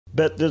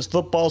Bet this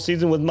football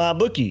season with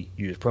MyBookie.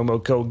 Use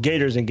promo code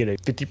Gators and get a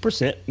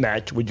 50%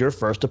 match with your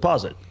first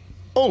deposit.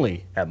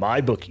 Only at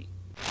MyBookie.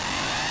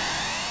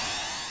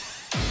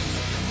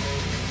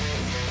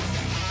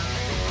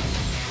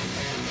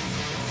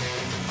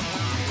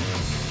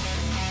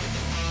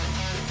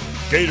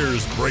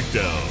 Gators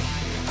Breakdown.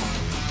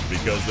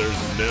 Because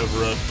there's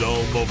never a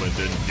dull moment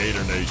in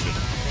Gator Nation.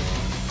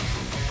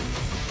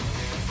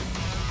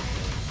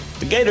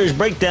 The Gators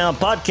Breakdown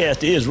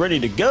podcast is ready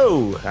to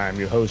go. I'm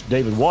your host,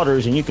 David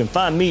Waters, and you can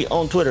find me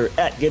on Twitter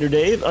at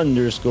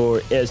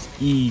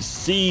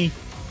GatorDave_SEC.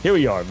 Here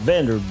we are,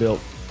 Vanderbilt,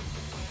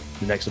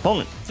 the next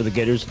opponent for the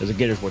Gators, as the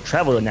Gators will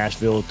travel to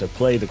Nashville to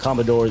play the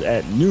Commodores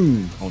at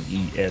noon on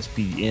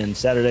ESPN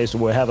Saturday. So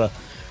we'll have a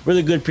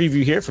really good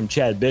preview here from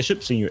Chad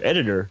Bishop, senior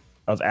editor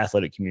of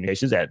athletic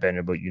communications at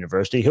Vanderbilt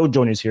University. He'll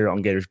join us here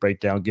on Gators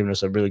Breakdown, giving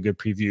us a really good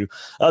preview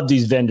of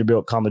these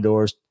Vanderbilt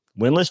Commodores.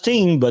 Winless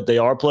team, but they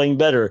are playing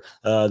better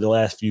the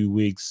last few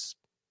weeks.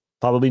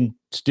 Probably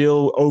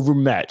still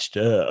overmatched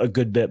a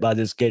good bit by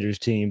this Gators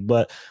team,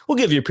 but we'll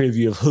give you a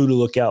preview of who to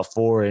look out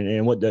for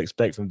and what to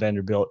expect from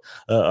Vanderbilt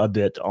a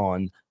bit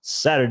on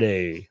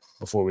Saturday.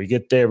 Before we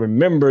get there,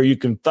 remember you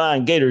can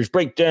find Gators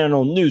Breakdown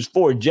on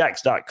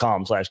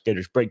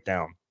news4jax.com/Gators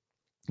Breakdown.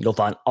 You'll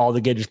find all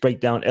the Gators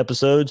Breakdown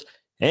episodes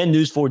and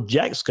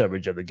News4Jax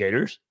coverage of the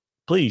Gators.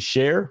 Please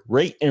share,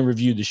 rate, and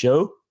review the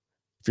show.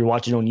 If you're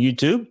watching on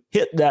YouTube,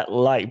 hit that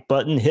like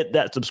button, hit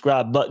that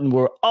subscribe button.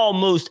 We're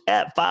almost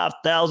at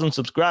 5,000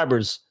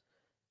 subscribers.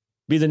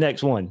 Be the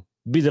next one.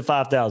 Be the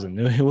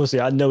 5,000. We'll see.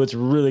 I know it's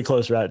really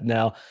close right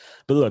now.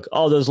 But look,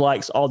 all those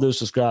likes, all those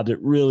subscribes, it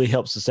really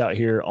helps us out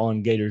here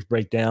on Gators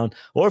Breakdown.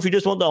 Or if you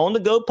just want the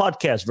on-the-go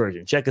podcast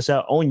version, check us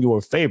out on your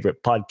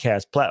favorite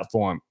podcast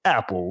platform,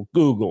 Apple,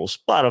 Google,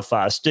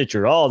 Spotify,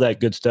 Stitcher, all that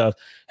good stuff.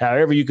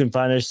 However you can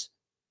find us,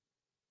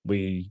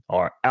 we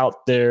are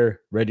out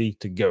there ready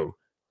to go.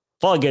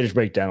 Follow Gators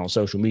Breakdown on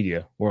social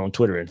media. We're on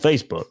Twitter and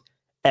Facebook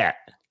at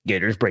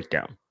Gators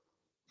Breakdown.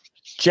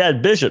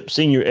 Chad Bishop,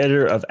 senior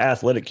editor of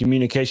athletic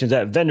communications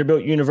at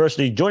Vanderbilt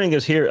University, joining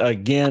us here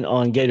again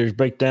on Gators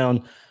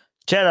Breakdown.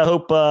 Chad, I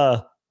hope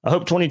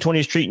 2020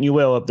 is treating you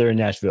well up there in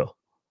Nashville.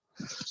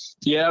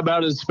 Yeah,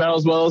 about as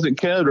well as it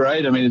could,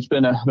 right? I mean, it's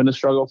been a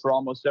struggle for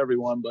almost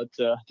everyone, but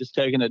just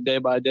taking it day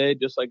by day,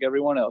 just like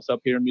everyone else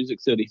up here in Music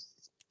City.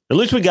 At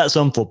least we got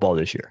some football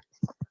this year.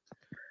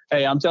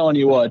 Hey, I'm telling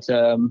you what,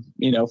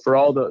 for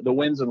all the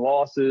wins and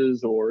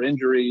losses or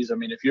injuries, I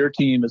mean, if your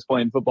team is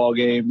playing football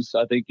games,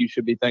 I think you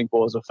should be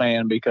thankful as a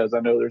fan, because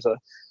I know there's a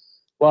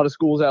lot of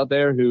schools out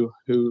there who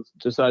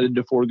decided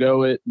to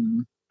forego it,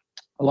 and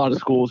a lot of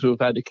schools who have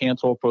had to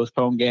cancel or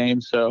postpone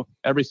games. So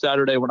every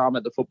Saturday when I'm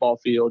at the football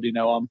field,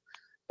 I'm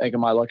thanking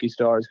my lucky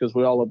stars, because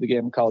we all love the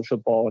game of college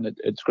football, and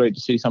it's great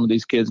to see some of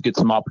these kids get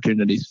some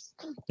opportunities.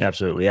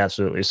 Absolutely,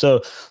 absolutely. So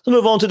let's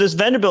move on to this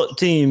Vanderbilt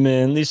team.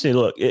 And you see,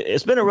 look,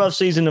 it's been a rough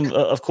season,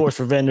 of course,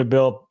 for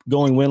Vanderbilt,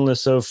 going winless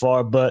so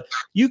far, but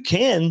you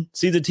can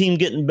see the team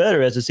getting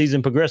better as the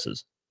season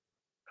progresses.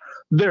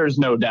 There's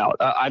no doubt.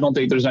 I don't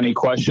think there's any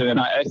question. And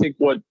I think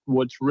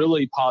what's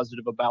really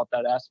positive about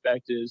that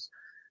aspect is,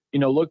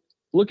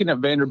 looking at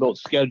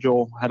Vanderbilt's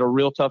schedule, had a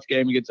real tough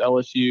game against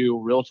LSU,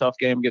 real tough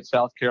game against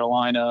South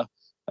Carolina,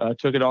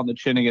 took it on the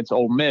chin against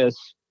Ole Miss.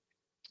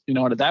 And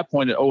at that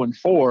point at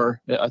 0-4,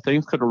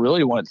 things could have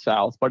really went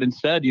south. But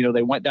instead,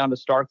 they went down to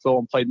Starkville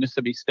and played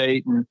Mississippi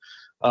State and,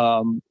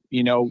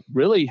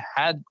 really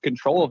had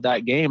control of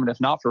that game. And if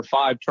not for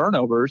 5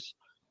 turnovers,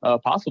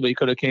 possibly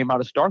could have came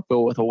out of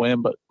Starkville with a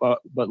win, but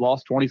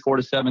lost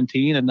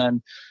 24-17. And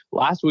then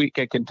last week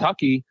at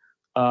Kentucky,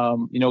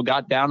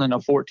 got down in a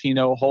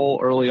 14-0 hole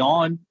early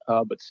on,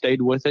 but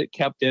stayed with it,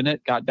 kept in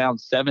it, got down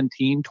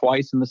 17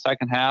 twice in the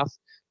second half,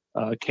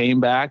 came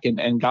back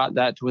and got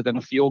that to within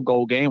a field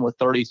goal game with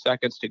 30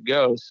 seconds to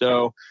go.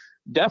 So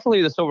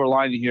definitely the silver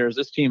lining here is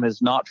this team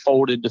has not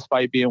folded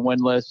despite being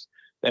winless.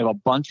 They have a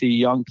bunch of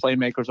young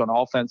playmakers on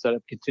offense that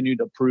have continued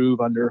to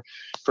prove under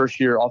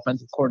first-year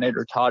offensive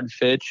coordinator Todd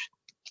Fitch.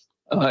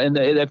 And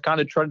they've kind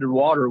of treaded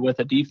water with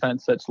a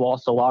defense that's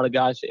lost a lot of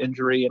guys to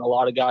injury and a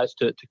lot of guys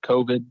to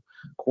COVID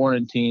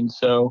quarantine.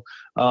 So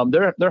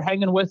they're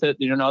hanging with it.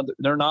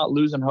 They're not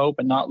losing hope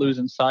and not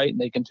losing sight, and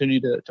they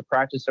continue to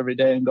practice every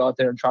day and go out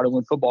there and try to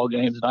win football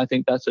games. And I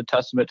think that's a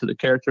testament to the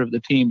character of the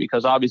team,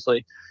 because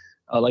obviously,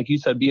 like you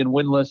said, being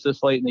winless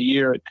this late in the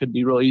year, it could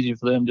be real easy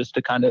for them just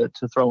to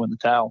to throw in the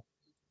towel.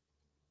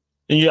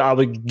 And I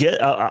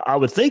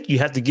would think you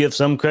have to give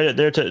some credit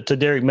there to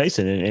Derek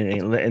Mason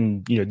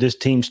and this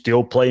team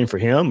still playing for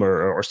him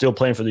or still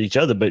playing for each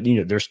other. But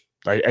there's,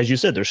 as you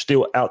said, they're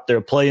still out there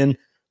playing.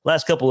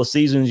 Last couple of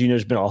seasons,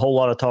 there's been a whole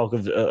lot of talk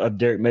of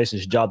Derek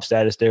Mason's job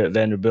status there at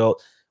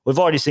Vanderbilt. We've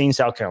already seen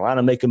South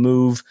Carolina make a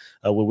move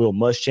with Will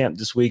Muschamp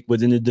this week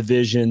within the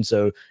division.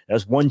 So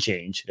that's one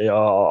change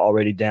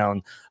already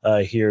down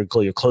here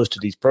close to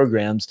these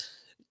programs.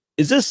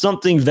 Is this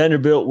something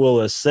Vanderbilt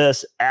will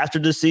assess after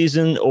the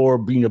season, or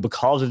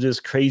because of this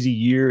crazy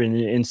year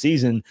in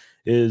season,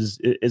 is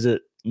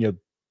it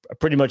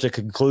pretty much a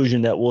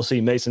conclusion that we'll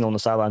see Mason on the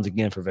sidelines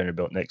again for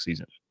Vanderbilt next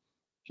season?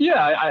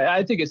 Yeah,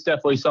 I think it's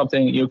definitely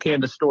something,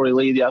 Candace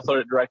Story-Lee, the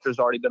athletic director, has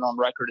already been on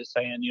record as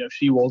saying,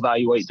 she will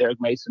evaluate Derek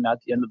Mason at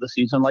the end of the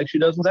season like she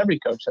does with every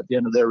coach at the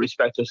end of their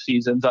respective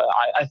seasons.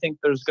 I think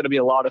there's going to be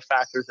a lot of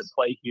factors at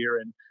play here.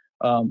 And,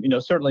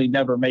 certainly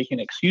never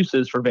making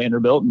excuses for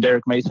Vanderbilt, and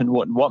Derek Mason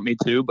wouldn't want me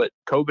to, but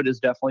COVID is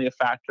definitely a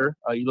factor.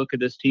 You look at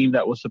this team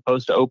that was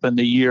supposed to open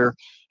the year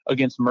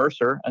against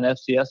Mercer, an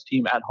FCS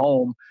team at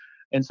home.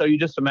 And so you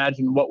just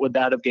imagine what would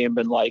that have game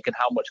been like and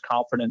how much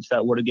confidence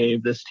that would have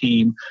gave this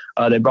team.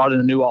 They brought in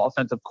a new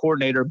offensive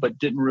coordinator, but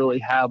didn't really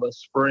have a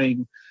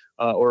spring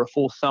or a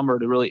full summer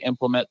to really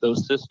implement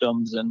those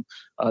systems. And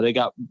they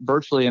got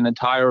virtually an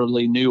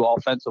entirely new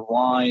offensive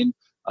line,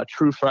 a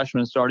true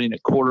freshman starting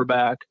at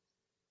quarterback.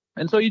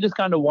 And so you just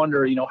kind of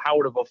wonder, how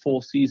would have a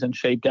full season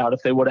shaped out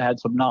if they would have had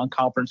some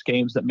non-conference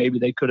games that maybe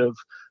they could have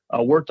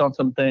worked on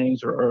some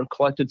things or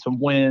collected some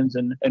wins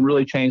and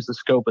really changed the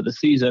scope of the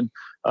season.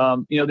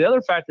 The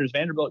other factor is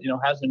Vanderbilt,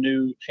 has a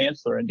new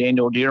chancellor in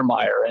Daniel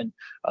Diermeyer, and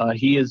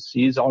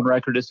he's on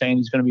record as saying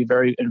he's going to be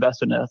very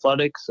invested in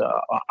athletics.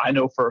 I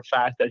know for a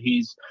fact that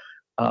he's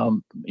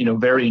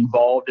very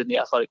involved in the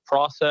athletic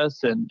process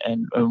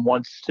and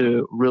wants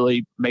to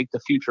really make the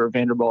future of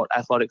Vanderbilt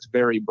athletics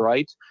very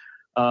bright.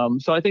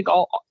 So I think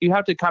you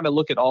have to kind of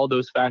look at all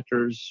those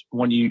factors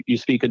when you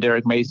speak of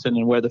Derek Mason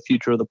and where the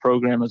future of the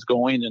program is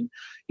going, and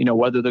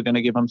whether they're going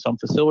to give him some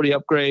facility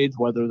upgrades,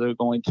 whether they're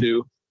going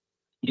to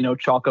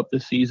chalk up the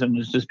season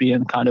as just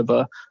being kind of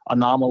a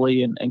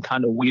anomaly and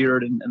kind of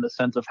weird in the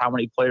sense of how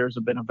many players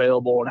have been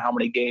available and how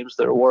many games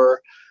there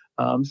were.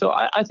 So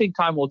I think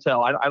time will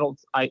tell.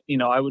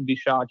 I would be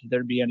shocked if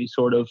there'd be any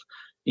sort of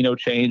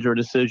change or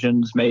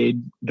decisions made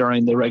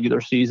during the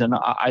regular season.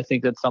 I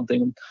think that's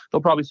something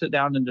they'll probably sit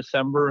down in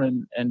December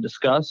and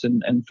discuss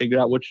and figure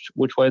out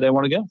which way they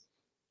want to go.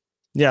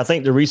 Yeah, I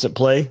think the recent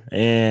play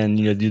and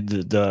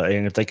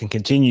and if they can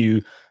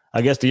continue,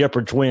 I guess the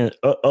upward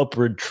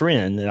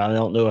trend, and I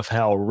don't know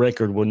how a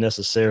record will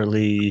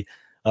necessarily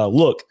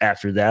look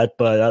after that,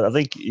 but I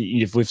think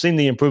if we've seen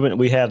the improvement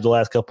we have the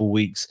last couple of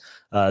weeks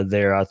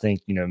there, I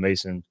think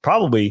Mason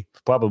probably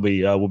will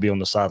be on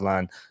the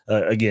sideline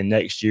again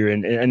next year.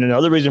 And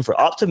another reason for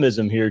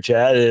optimism here,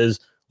 Chad, is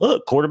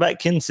look, quarterback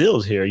Ken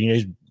Seals here.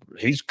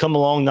 He's come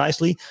along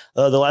nicely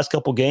the last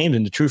couple games,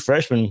 and the true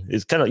freshman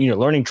is kind of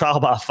learning trial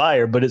by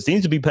fire, but it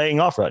seems to be paying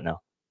off right now.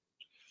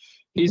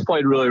 He's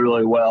played really,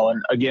 really well.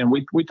 And again,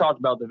 we talked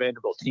about the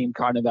Vanderbilt team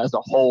kind of as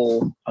a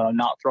whole,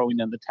 not throwing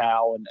in the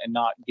towel and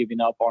not giving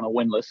up on a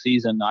winless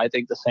season. I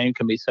think the same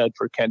can be said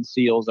for Ken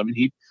Seals. I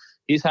mean,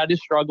 he's had his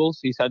struggles.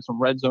 He's had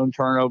some red zone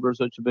turnovers,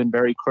 which have been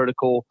very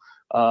critical.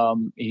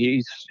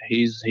 He's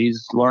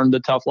learned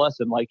the tough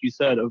lesson, like you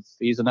said, of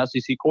he's an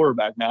SEC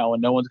quarterback now,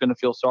 and no one's going to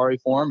feel sorry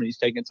for him. And he's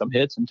taking some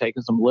hits and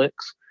taking some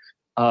licks.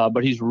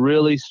 But he's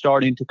really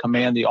starting to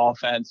command the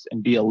offense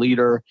and be a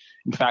leader.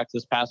 In fact,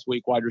 this past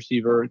week, wide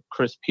receiver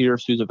Chris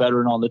Pierce, who's a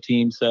veteran on the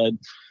team, said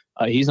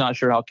he's not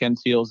sure how Ken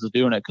Seals is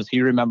doing it because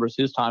he remembers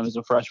his time as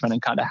a freshman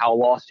and kind of how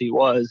lost he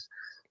was.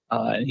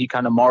 And he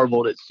kind of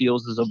marveled at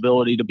Seals'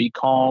 ability to be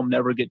calm,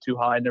 never get too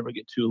high, never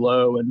get too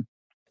low, and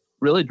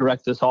really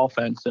direct this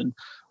offense. And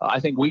I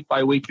think week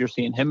by week, you're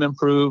seeing him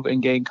improve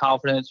and gain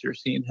confidence. You're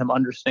seeing him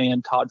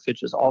understand Todd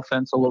Fitch's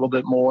offense a little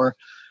bit more.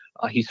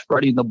 He's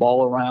spreading the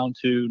ball around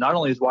to not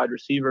only his wide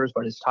receivers,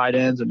 but his tight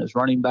ends and his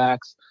running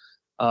backs.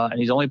 And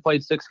he's only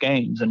played 6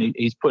 games, and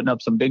he's putting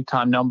up some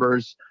big-time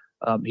numbers.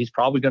 He's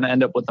probably going to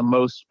end up with the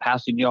most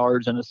passing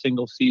yards in a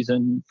single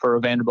season for a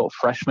Vanderbilt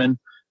freshman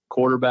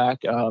quarterback.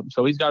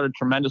 So he's got a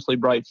tremendously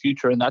bright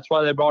future, and that's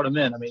why they brought him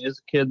in. I mean, he's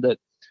a kid that,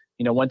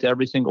 went to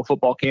every single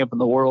football camp in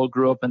the world,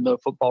 grew up in the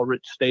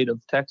football-rich state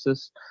of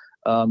Texas,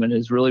 and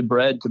is really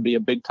bred to be a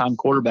big-time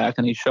quarterback.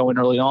 And he's showing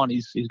early on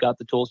he's got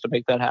the tools to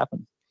make that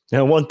happen.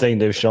 Now, one thing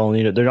they've shown,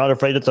 they're not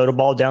afraid to throw the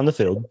ball down the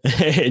field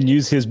and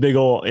use his big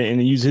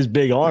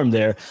arm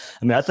there.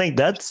 I mean, I think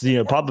that's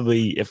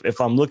probably if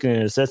I'm looking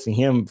at assessing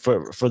him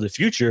for the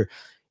future,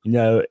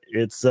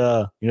 it's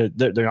they're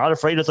not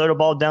afraid to throw the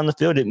ball down the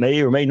field. It may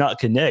or may not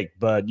connect,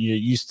 but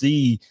you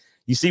see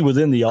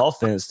within the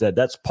offense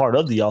that's part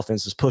of the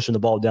offense is pushing the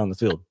ball down the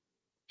field.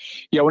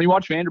 Yeah, when you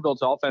watch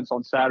Vanderbilt's offense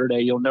on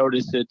Saturday, you'll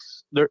notice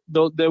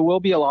there will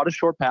be a lot of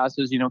short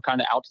passes, kind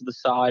of out to the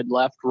side,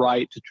 left,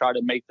 right, to try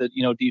to make the,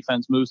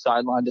 defense move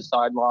sideline to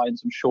sideline,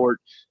 some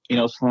short,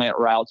 slant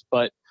routes.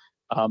 But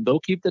they'll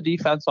keep the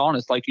defense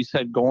honest, like you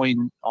said,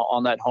 going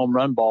on that home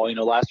run ball.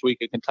 Last week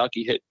at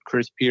Kentucky hit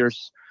Chris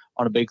Pierce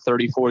on a big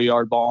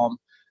 34-yard bomb.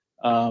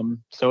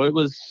 So it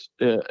was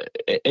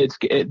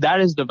that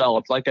has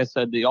developed. Like I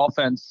said, the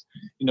offense,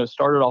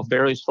 started off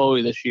very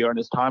slowly this year, and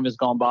as time has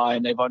gone by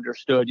and they've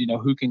understood,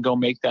 who can go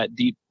make that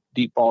deep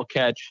ball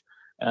catch,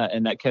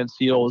 and that Ken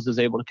Seals is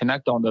able to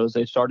connect on those.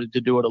 They started to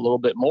do it a little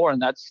bit more,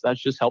 and that's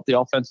just helped the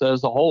offense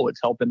as a whole.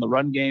 It's helping the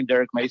run game.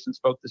 Derek Mason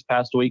spoke this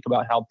past week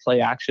about how play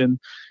action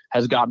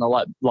has gotten a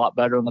lot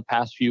better in the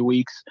past few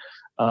weeks.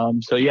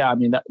 So yeah, I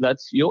mean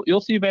that's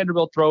you'll see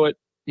Vanderbilt throw it,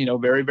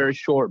 very, very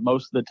short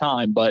most of the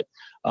time, but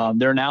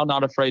they're now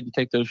not afraid to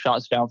take those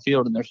shots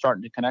downfield, and they're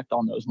starting to connect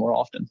on those more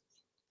often.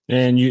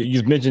 And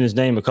you've mentioned his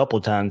name a couple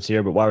of times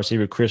here, but wide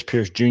receiver Chris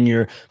Pierce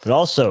Jr., but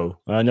also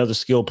another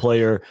skill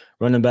player,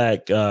 running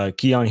back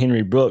Keon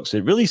Henry Brooks.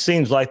 It really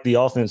seems like the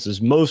offense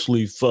is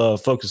mostly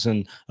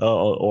focusing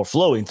or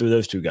flowing through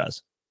those two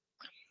guys.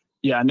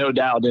 Yeah, no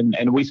doubt.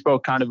 And we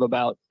spoke kind of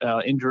about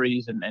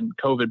injuries and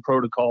COVID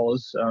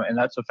protocols, and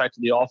that's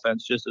affected the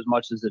offense just as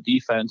much as the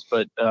defense.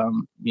 But,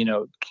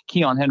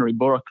 Keon Henry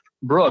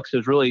Brooks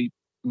has really,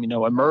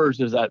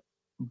 emerged as that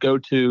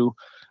go-to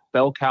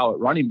bell cow at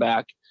running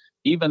back,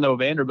 even though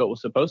Vanderbilt was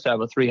supposed to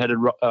have a three-headed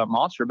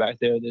monster back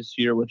there this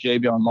year with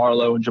Javion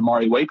Marlowe and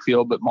Jamari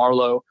Wakefield. But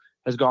Marlowe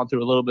has gone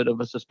through a little bit of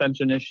a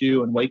suspension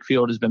issue, and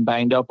Wakefield has been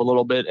banged up a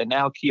little bit. And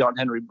now Keon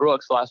Henry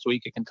Brooks last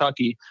week at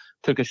Kentucky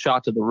took a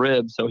shot to the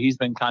rib, so he's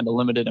been kind of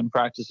limited in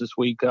practice this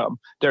week.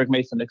 Derek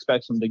Mason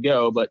expects him to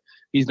go, but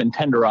he's been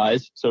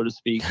tenderized, so to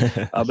speak.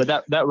 But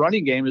that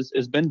running game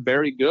has been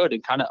very good,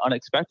 and kind of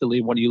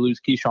unexpectedly when you lose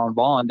Keyshawn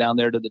Vaughn down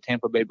there to the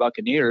Tampa Bay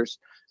Buccaneers,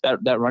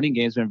 that running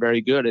game has been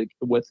very good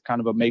with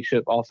kind of a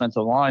makeshift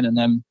offensive line. And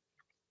then,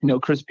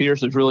 Chris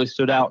Pierce has really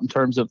stood out in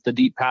terms of the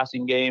deep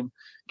passing game.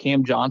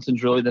 Cam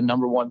Johnson's really the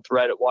number one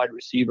threat at wide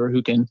receiver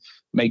who can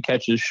make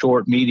catches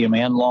short, medium,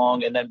 and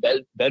long. And then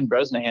Ben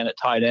Bresnahan at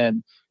tight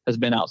end has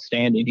been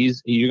outstanding.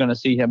 You're going to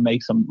see him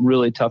make some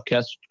really tough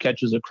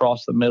catches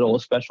across the middle,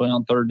 especially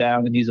on third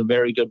down, and he's a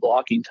very good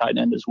blocking tight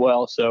end as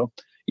well. So,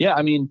 yeah,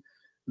 I mean,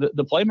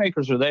 the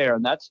playmakers are there,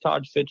 and that's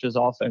Todd Fitch's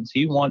offense.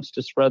 He wants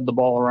to spread the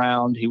ball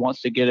around. He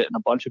wants to get it in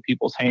a bunch of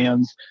people's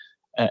hands.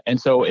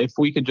 And so if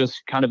we could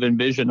just kind of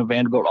envision a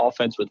Vanderbilt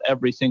offense with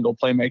every single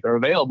playmaker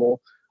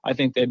available, I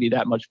think they'd be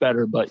that much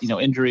better. But,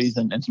 injuries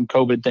and some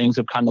COVID things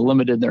have kind of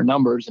limited their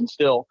numbers, and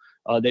still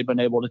they've been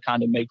able to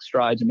kind of make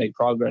strides and make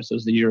progress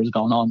as the year has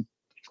gone on.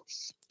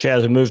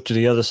 Chaz, we move to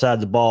the other side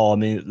of the ball. I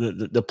mean,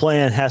 the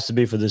plan has to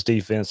be for this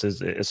defense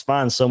is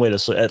find some way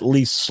to at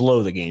least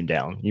slow the game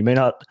down. You may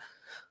not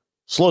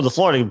slow the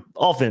Florida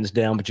offense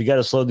down, but you got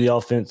to slow the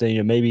offense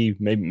and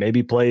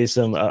maybe play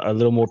a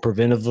little more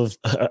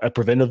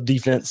preventive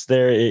defense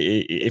there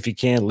if you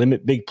can.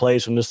 Limit big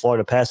plays from this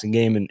Florida passing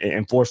game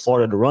and force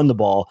Florida to run the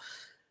ball.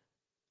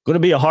 Going to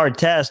be a hard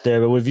task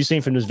there, but what have you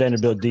seen from this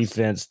Vanderbilt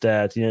defense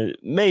that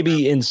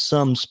maybe in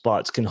some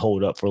spots can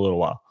hold up for a little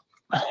while?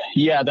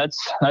 Yeah,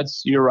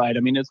 that's you're right.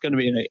 I mean, it's going to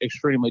be an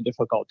extremely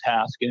difficult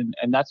task, and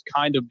that's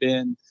kind of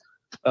been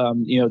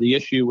the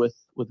issue with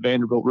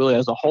Vanderbilt really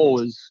as a whole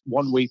is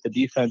 1 week the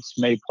defense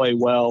may play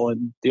well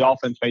and the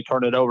offense may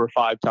turn it over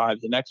 5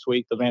 times. The next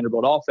week the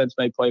Vanderbilt offense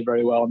may play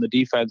very well and the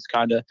defense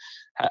kind of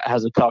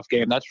has a tough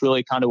game. That's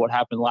really kind of what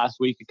happened last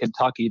week in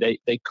Kentucky.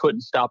 They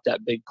couldn't stop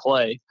that big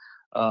play.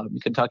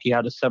 Kentucky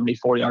had a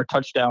 70-40-yard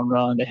touchdown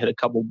run. They hit a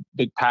couple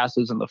big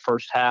passes in the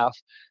first half.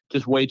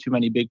 Just way too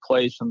many big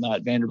plays from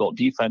that Vanderbilt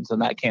defense,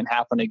 and that can't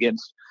happen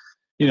against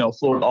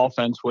Florida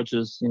offense, which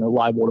is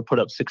liable to put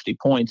up 60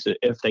 points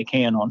if they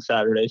can on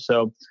Saturday.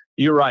 So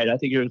you're right. I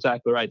think you're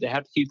exactly right. They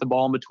have to keep the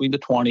ball in between the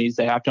 20s.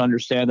 They have to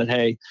understand that,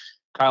 hey,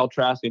 Kyle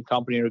Trask and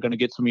company are going to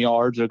get some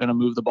yards. They're going to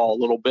move the ball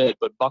a little bit,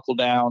 but buckle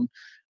down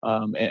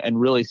and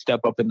really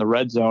step up in the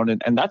red zone.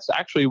 And that's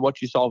actually what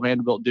you saw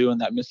Vanderbilt do in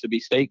that Mississippi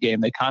State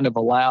game. They kind of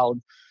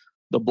allowed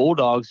the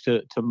Bulldogs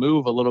to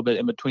move a little bit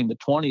in between the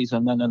 20s,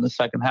 and then in the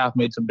second half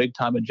made some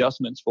big-time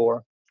adjustments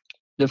for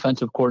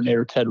defensive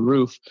coordinator Ted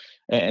Roof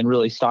and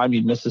really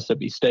stymied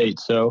Mississippi State.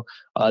 So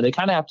they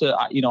kind of have to,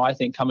 I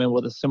think, come in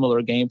with a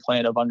similar game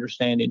plan of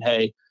understanding,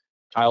 hey,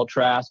 Kyle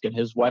Trask and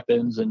his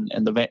weapons and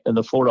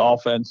the Florida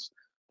offense,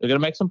 they're going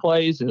to make some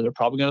plays. They're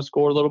probably going to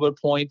score a little bit of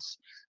points,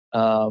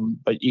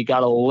 but you got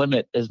to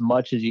limit as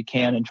much as you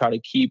can and try to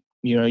keep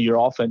your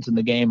offense in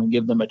the game and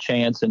give them a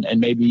chance and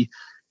maybe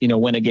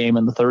win a game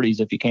in the 30s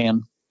if you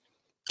can.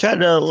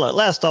 Chad,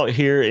 last thought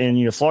here,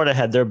 and Florida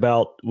had their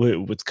bout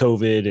with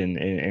COVID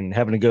and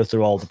having to go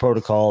through all the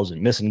protocols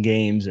and missing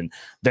games, and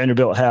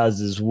Vanderbilt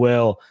has as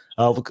well.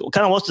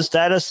 Kind of what's the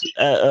status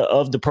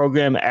of the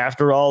program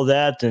after all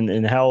that,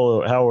 and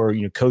how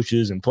are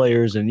coaches and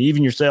players and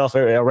even yourself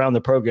around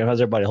the program? How's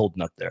everybody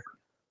holding up there?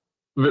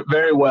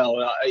 Very well.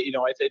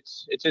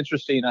 It's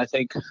interesting. I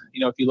think,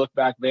 if you look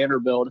back,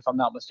 Vanderbilt, if I'm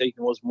not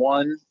mistaken, was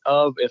one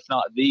of, if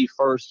not the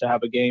first to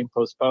have a game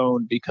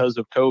postponed because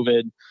of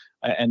COVID.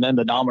 And then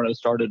the dominoes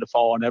started to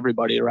fall on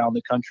everybody around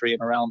the country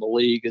and around the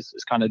league is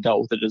kind of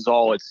dealt with it as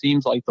all. It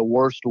seems like the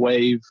worst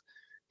wave,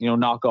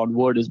 knock on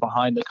wood, is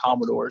behind the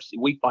Commodores.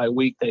 Week by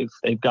week,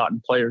 they've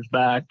gotten players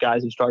back.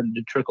 Guys have started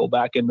to trickle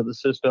back into the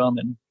system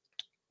and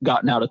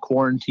gotten out of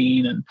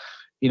quarantine. And,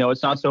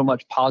 it's not so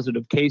much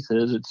positive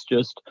cases. It's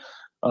just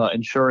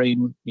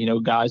ensuring,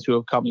 guys who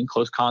have come in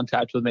close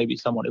contact with maybe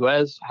someone who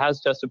has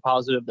tested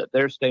positive, that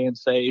they're staying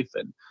safe.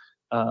 And,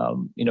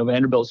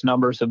 Vanderbilt's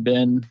numbers have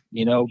been,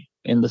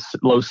 in the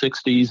low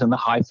 60s and the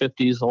high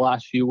 50s the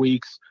last few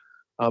weeks.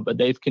 But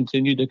they've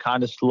continued to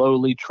kind of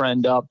slowly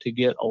trend up to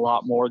get a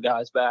lot more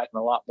guys back and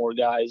a lot more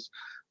guys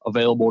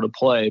available to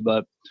play.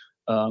 But,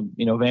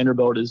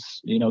 Vanderbilt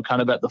is,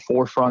 kind of at the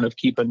forefront of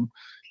keeping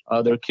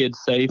their kids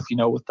safe,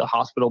 with the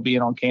hospital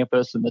being on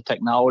campus and the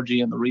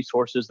technology and the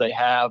resources they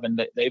have.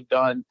 And they've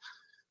done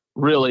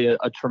really a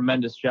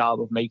tremendous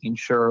job of making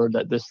sure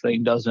that this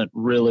thing doesn't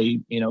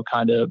really,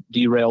 kind of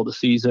derail the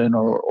season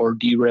or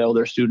derail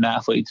their student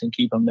athletes and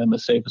keep them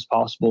as safe as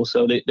possible.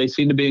 So they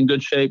seem to be in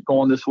good shape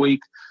going this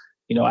week.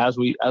 As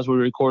we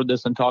record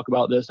this and talk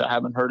about this, I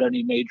haven't heard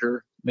any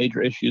major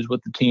issues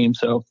with the team.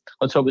 So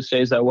let's hope it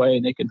stays that way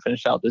and they can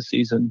finish out this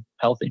season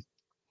healthy.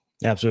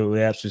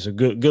 Absolutely. So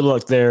good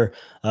luck there.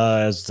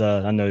 As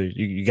I know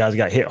you guys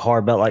got hit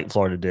hard, about like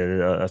Florida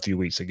did a few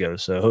weeks ago.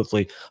 So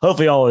hopefully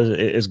all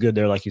is good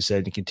there, like you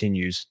said, and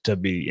continues to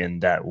be in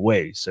that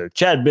way. So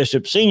Chad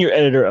Bishop, Senior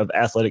Editor of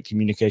Athletic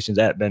Communications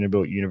at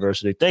Vanderbilt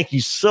University, thank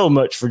you so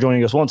much for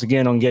joining us once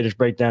again on Gators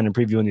Breakdown and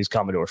previewing these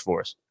Commodores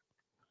for us.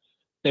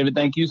 David,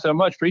 thank you so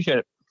much. Appreciate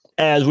it.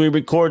 As we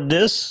record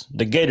this,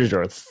 the Gators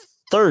are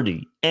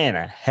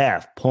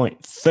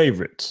 30.5-point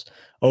favorites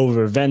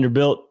over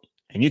Vanderbilt.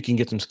 And you can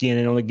get some skin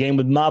in on the game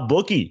with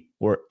MyBookie,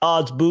 where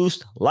odds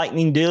boost,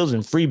 lightning deals,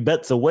 and free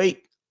bets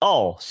await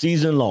all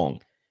season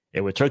long.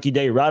 And with Turkey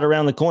Day right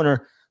around the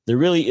corner, there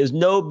really is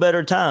no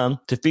better time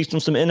to feast on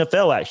some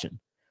NFL action.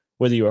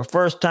 Whether you're a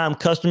first-time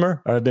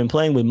customer or have been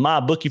playing with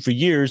MyBookie for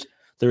years,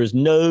 there is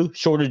no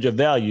shortage of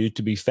value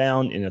to be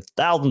found in the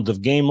thousands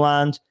of game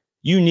lines,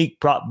 unique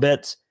prop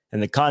bets,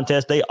 and the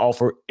contests they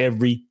offer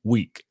every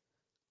week.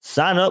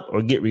 Sign up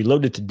or get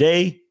reloaded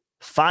today,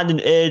 find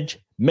an edge,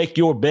 make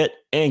your bet,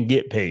 and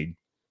get paid.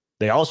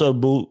 They also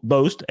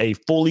boast a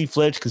fully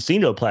fledged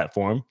casino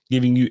platform,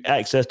 giving you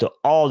access to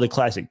all the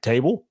classic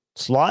table,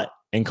 slot,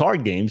 and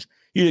card games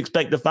you'd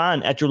expect to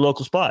find at your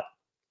local spot.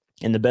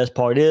 And the best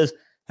part is,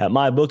 at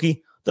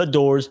MyBookie, the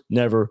doors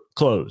never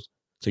close,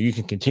 so you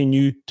can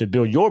continue to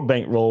build your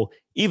bankroll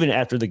even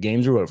after the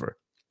games are over.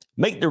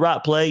 Make the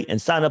right play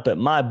and sign up at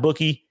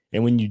MyBookie,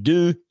 and when you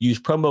do, use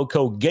promo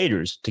code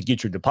GATORS to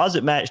get your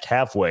deposit matched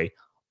halfway,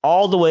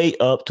 all the way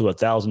up to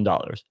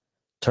 $1,000.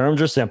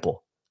 Terms are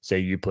simple. Say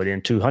you put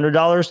in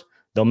 $200,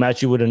 they'll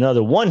match you with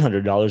another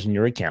 $100 in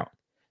your account.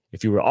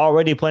 If you were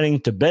already planning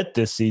to bet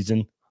this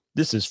season,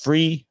 this is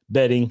free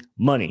betting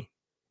money.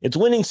 It's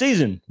winning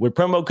season with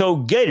promo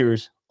code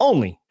GATORS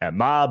only at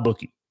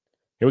MyBookie.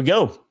 Here we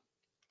go.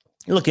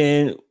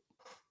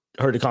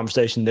 Heard the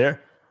conversation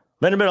there.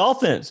 Vanderbilt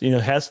offense,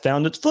 has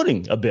found its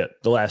footing a bit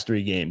the last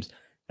three games,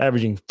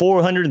 averaging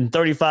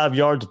 435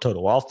 yards of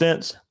total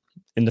offense.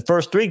 In the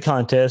first three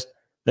contests,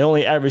 they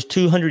only averaged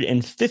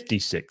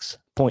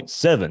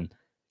 256.7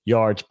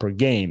 yards per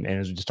game. And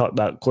as we just talked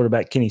about,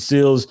 quarterback Kenny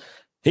Seals,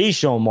 he's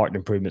shown marked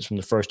improvements from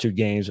the first two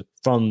games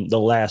from the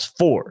last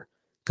four.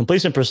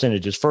 Completion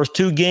percentages, first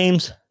two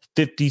games,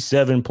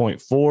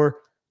 57.4.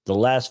 The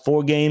last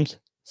four games,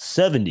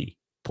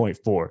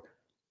 70.4.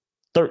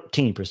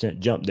 13%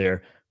 jump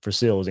there for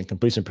Seals in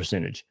completion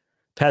percentage.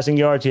 Passing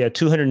yards, he had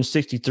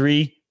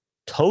 263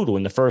 total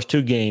in the first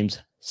two games.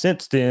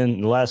 Since then,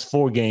 the last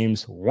four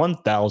games,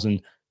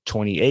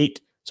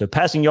 1,028. So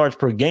passing yards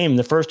per game in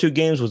the first two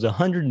games was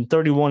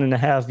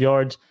 131.5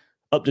 yards,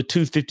 up to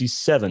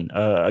 257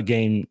 a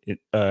game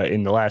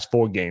in the last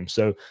four games.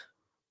 So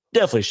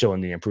definitely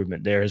showing the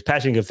improvement there. His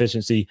passing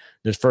efficiency,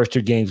 his first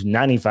two games,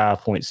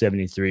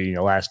 95.73. In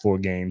the last four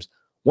games,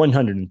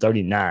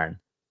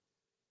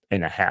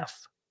 139.5.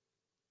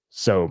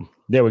 So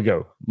there we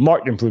go.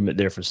 Marked improvement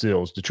there for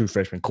Seals, the true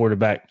freshman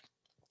quarterback.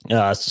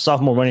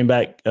 Sophomore running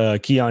back,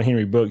 Keon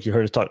Henry Brooks, you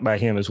heard us talk about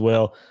him as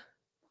well.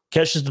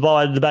 Catches the ball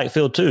out of the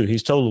backfield too.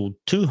 He's totaled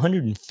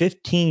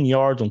 215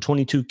 yards on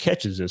 22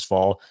 catches this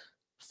fall,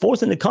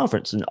 fourth in the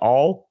conference in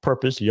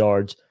all-purpose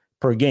yards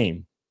per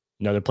game.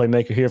 Another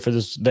playmaker here for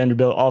this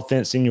Vanderbilt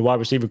offense, senior wide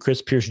receiver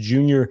Chris Pierce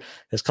Jr.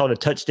 has caught a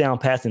touchdown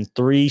pass in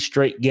 3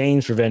 straight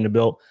games for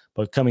Vanderbilt,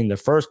 becoming the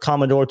first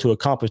Commodore to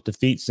accomplish the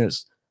feat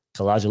since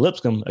Kalijah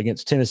Lipscomb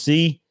against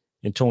Tennessee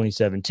in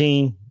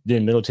 2017,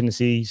 then Middle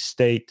Tennessee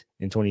State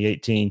in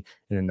 2018,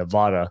 and then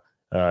Nevada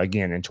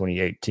again in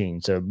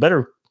 2018. So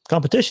better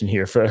competition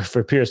here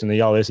for Pierce in the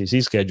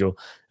All-SEC schedule,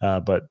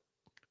 but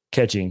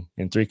catching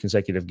in 3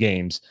 consecutive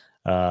games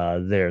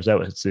there. So that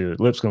was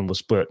Lipscomb was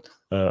split,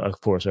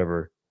 of course,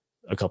 over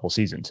a couple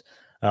seasons.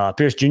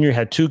 Pierce Jr.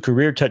 had 2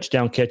 career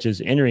touchdown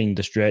catches entering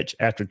the stretch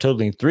after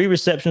totaling 3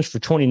 receptions for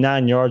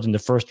 29 yards in the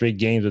first 3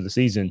 games of the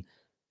season.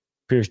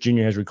 Pierce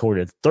Jr. has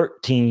recorded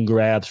 13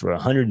 grabs for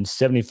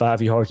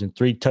 175 yards and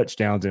 3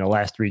 touchdowns in the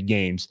last 3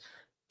 games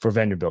for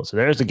Vanderbilt. So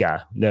there's the guy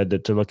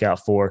to look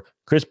out for.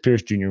 Chris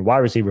Pierce Jr., wide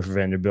receiver for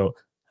Vanderbilt,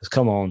 has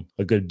come on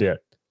a good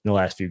bit in the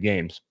last few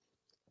games.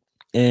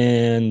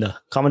 And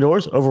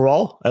Commodores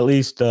overall, at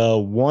least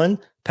 1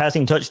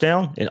 passing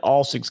touchdown in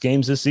all 6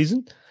 games this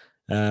season.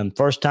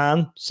 First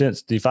time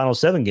since the final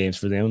 7 games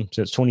for them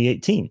since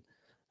 2018.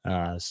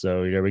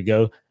 So there we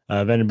go.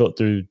 Vanderbilt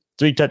threw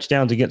 3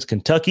 touchdowns against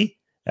Kentucky.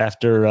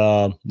 After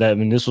that,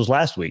 this was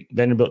last week.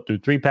 Vanderbilt threw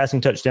 3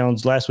 passing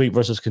touchdowns last week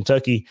versus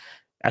Kentucky.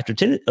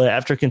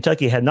 After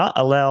Kentucky had not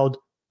allowed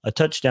a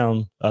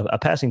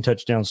passing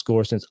touchdown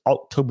score since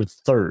October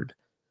 3rd.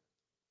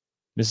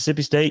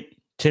 Mississippi State,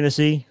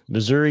 Tennessee,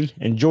 Missouri,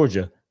 and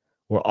Georgia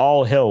were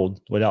all held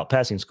without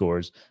passing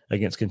scores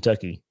against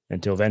Kentucky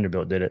until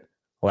Vanderbilt did it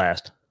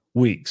last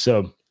week.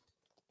 So,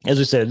 as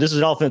we said, this is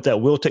an offense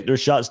that will take their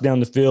shots down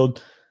the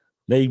field.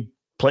 they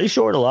play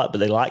short a lot, but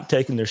they like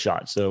taking their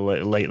shots. So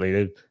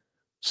lately,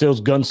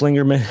 Seals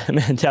gunslinger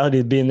mentality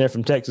of being there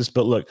from Texas.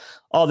 But look,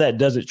 all that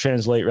doesn't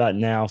translate right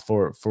now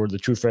for the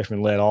true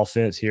freshman-led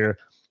offense here.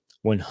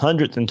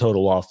 100th in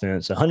total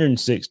offense,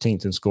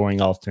 116th in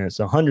scoring offense,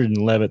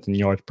 111th in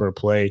yards per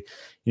play.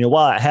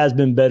 While it has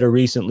been better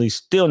recently,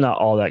 still not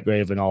all that great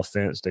of an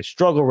offense. They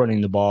struggle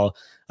running the ball,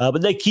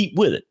 but they keep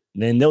with it.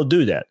 And they'll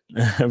do that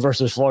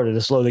versus Florida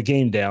to slow the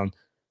game down.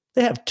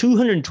 They have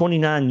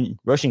 229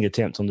 rushing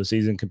attempts on the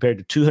season compared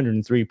to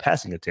 203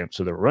 passing attempts.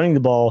 So they're running the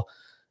ball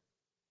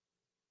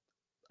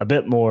a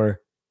bit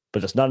more,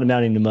 but it's not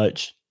amounting to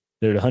much.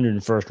 They're the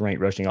 101st ranked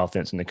rushing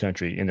offense in the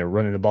country, and they're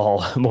running the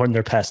ball more than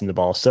they're passing the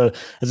ball. So,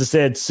 as I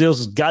said, Seals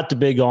has got the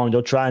big arm.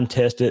 They'll try and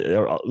test it.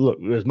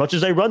 Look, as much as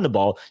they run the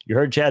ball, you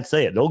heard Chad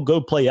say it, they'll go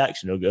play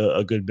action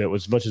a good bit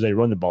as much as they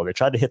run the ball. They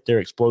try to hit their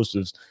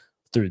explosives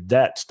through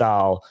that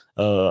style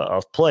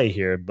of play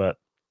here. But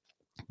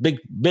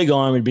big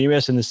arm. It'd be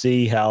interesting to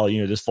see how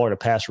this Florida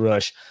pass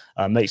rush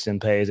makes them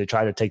pay as they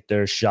try to take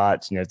their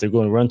shots. If they're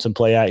going to run some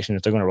play action,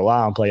 if they're going to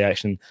rely on play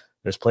action,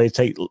 those plays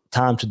take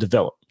time to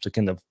develop. So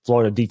can the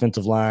Florida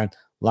defensive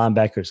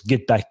linebackers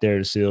get back there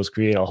to Seals,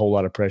 create a whole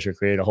lot of pressure,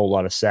 create a whole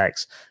lot of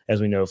sacks?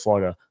 As we know,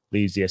 Florida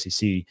leads the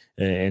SEC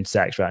in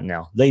sacks right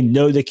now. They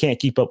know they can't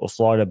keep up with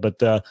Florida, but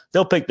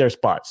they'll pick their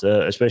spots,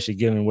 especially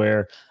given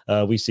where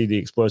we see the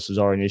explosives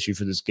are an issue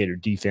for this Gator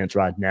defense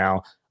right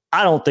now.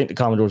 I don't think the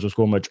Commodores will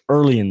score much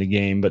early in the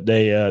game, but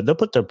they'll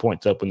put their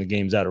points up when the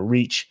game's out of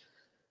reach.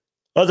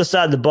 Other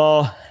side of the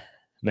ball,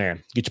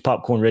 man, get your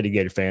popcorn ready,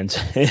 Gator fans.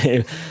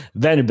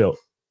 Vanderbilt,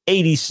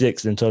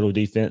 86th in total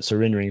defense,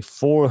 surrendering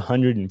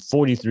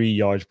 443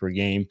 yards per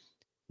game,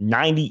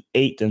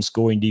 98th in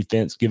scoring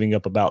defense, giving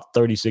up about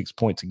 36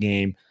 points a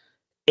game,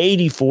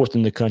 84th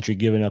in the country,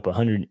 giving up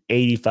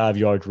 185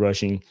 yards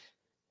rushing,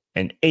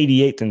 and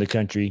 88th in the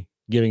country,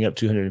 giving up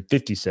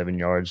 257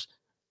 yards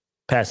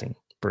passing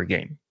per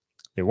game.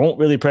 They won't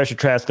really pressure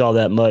Trask all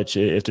that much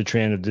if the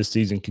trend of this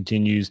season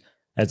continues,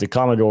 as the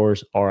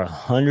Commodores are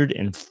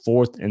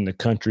 104th in the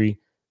country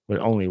with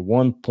only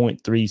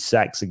 1.3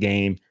 sacks a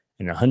game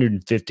and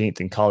 115th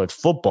in college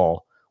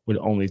football with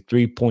only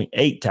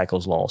 3.8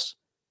 tackles for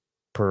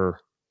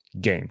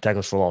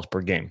loss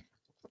per game.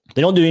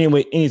 They don't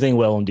do anything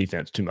well on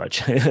defense too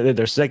much.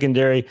 Their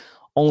secondary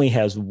only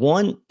has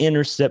one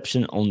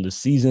interception on the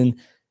season,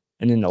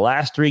 and in the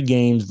last 3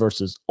 games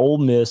versus Ole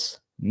Miss,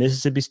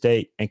 Mississippi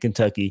State, and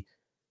Kentucky,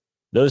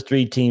 those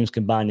 3 teams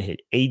combined to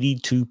hit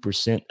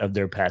 82% of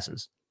their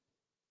passes.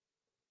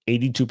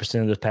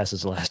 82% of those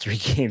passes the last 3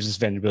 games this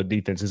Vanderbilt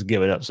defense has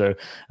given up. So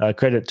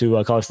credit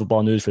to College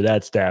Football News for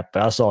that stat.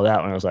 But I saw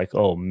that one. I was like,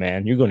 oh,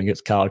 man, you're going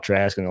against Kyle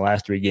Trask in the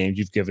last 3 games.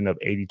 You've given up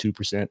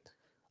 82%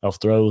 of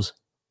throws.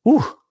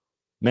 Whew,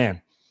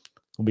 man,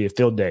 it'll be a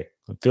field day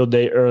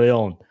early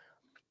on.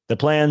 The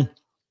plan,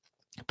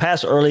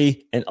 pass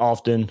early and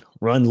often,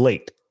 run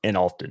late and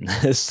often.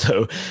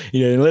 So,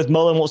 unless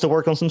Mullen wants to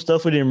work on some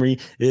stuff with Emory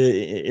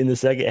in the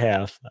second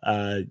half,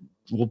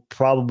 we'll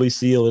probably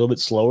see a little bit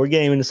slower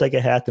game in the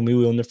second half than we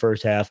will in the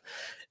first half.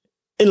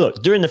 And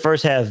look, during the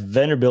first half,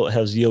 Vanderbilt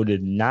has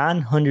yielded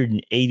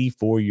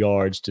 984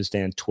 yards to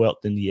stand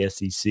 12th in the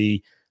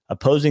SEC.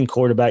 Opposing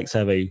quarterbacks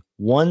have a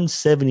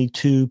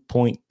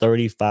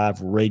 172.35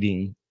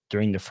 rating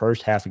during the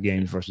first half of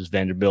games versus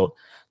Vanderbilt.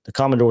 The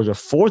Commodores are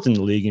 4th in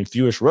the league in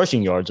fewest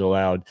rushing yards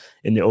allowed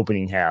in the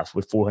opening half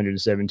with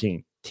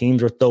 417.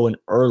 Teams are throwing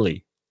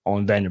early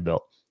on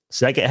Vanderbilt.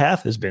 Second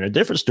half has been a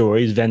different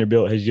story, as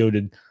Vanderbilt has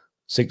yielded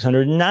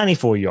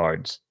 694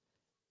 yards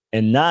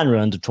and 9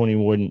 runs of 20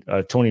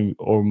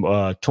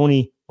 or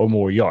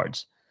more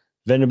yards.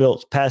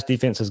 Vanderbilt's pass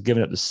defense has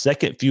given up the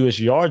second fewest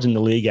yards in the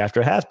league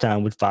after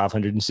halftime with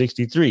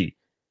 563.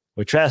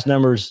 With Trask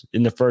numbers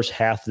in the first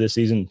half of this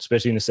season,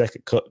 especially in the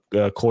second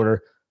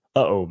quarter,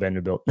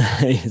 Vanderbilt.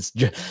 Trask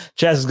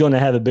is going to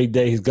have a big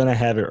day. He's going to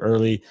have it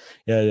early,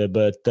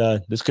 but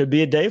this could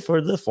be a day for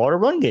the Florida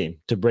run game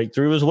to break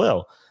through as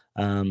well.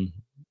 They're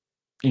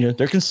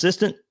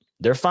consistent.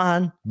 They're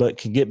fine, but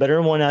can get better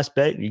in one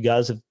aspect. You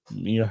guys have,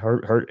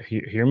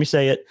 hear me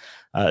say it.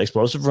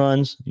 Explosive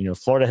runs.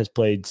 Florida has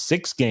played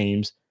 6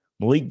 games.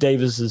 Malik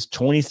Davis's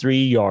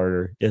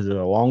 23-yarder is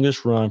the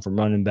longest run from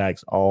running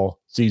backs all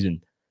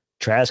season.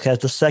 Trask has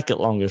the second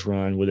longest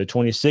run with a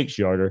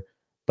 26-yarder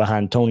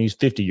behind Tony's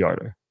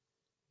 50-yarder.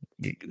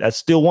 That's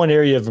still one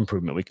area of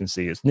improvement we can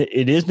see.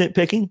 It is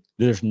nitpicking.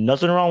 There's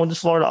nothing wrong with this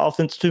Florida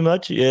offense too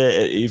much. But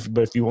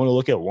if you want to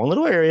look at one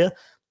little area,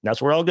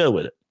 that's where I'll go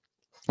with it.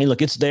 And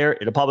look, it's there.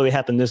 It'll probably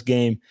happen this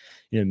game.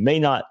 It may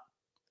not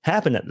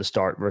happen at the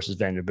start versus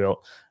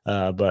Vanderbilt,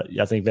 but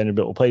I think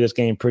Vanderbilt will play this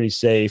game pretty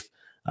safe.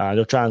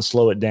 They'll try and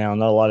slow it down.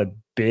 Not a lot of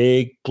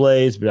big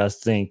plays, but I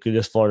think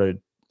this Florida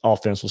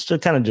offense will still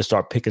kind of just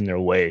start picking their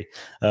way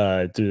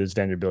through this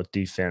Vanderbilt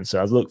defense. So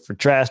I look for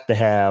Trask to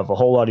have a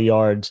whole lot of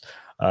yards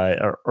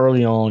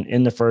early on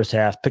in the first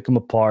half, pick them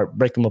apart,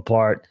 break them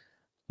apart.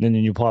 And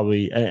then you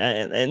probably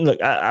and look,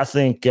 I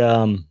think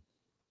the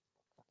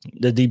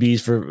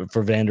DBs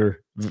for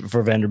Vander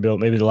for Vanderbilt.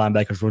 Maybe the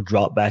linebackers will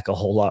drop back a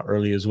whole lot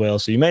early as well.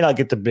 So you may not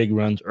get the big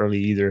runs early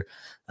either.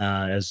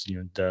 As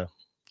you know,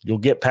 you'll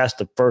get past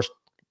the first,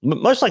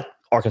 much like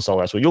Arkansas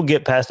last week. You'll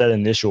get past that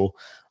initial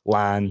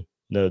line,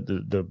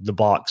 the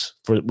box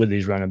with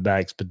these running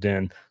backs, but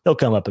then they'll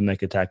come up and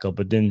make a tackle.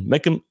 But then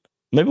maybe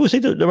we'll see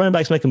the running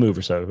backs make a move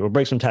or so, or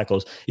break some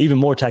tackles, even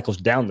more tackles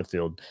down the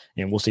field,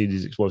 and we'll see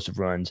these explosive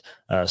runs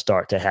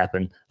start to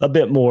happen a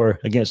bit more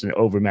against an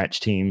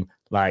overmatched team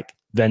like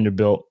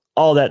Vanderbilt.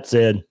 All that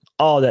said,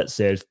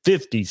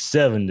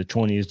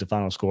 57-20 is the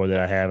final score that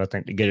I have. I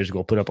think the Gators are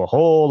going to put up a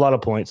whole lot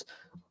of points.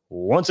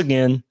 Once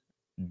again,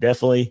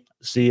 definitely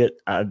see it.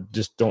 I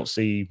just don't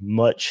see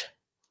much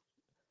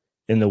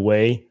in the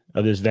way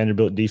of this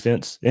Vanderbilt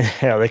defense.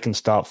 Yeah, they can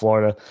stop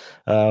Florida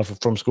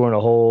from scoring a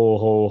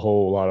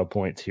whole lot of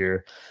points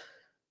here.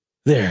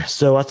 There.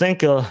 So I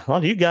think a lot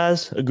of you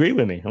guys agree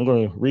with me. I'm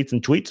going to read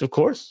some tweets, of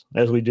course,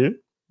 as we do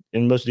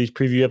in most of these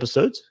preview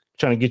episodes,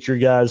 trying to get your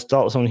guys'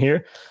 thoughts on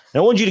here.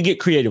 And I want you to get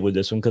creative with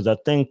this one because I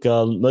think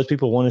most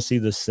people want to see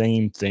the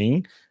same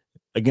thing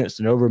against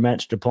an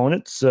overmatched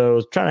opponent.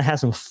 So trying to have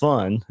some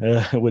fun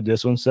with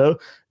this one. So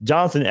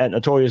Jonathan at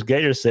Notorious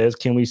Gator says,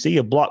 can we see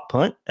a block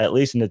punt, at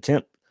least an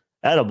attempt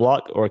at a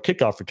block or a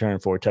kickoff return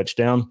for a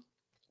touchdown?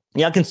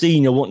 Yeah, I can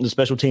see, wanting the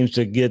special teams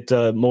to get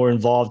more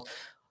involved.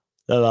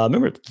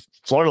 Remember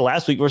Florida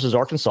last week versus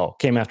Arkansas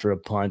came after a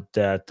punt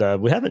that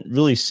we haven't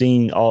really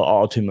seen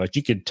all too much.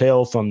 You could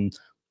tell from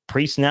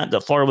pre-snap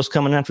that Florida was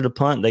coming after the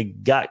punt. They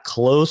got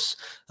close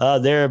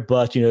there,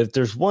 but if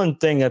there's one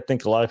thing I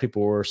think a lot of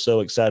people were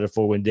so excited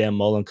for when Dan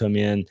Mullen come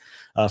in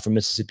from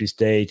Mississippi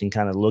State and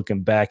kind of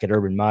looking back at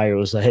Urban Meyer,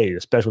 was like, hey, the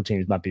special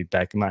teams might be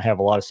back. You might have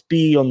a lot of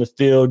speed on the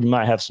field. You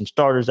might have some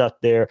starters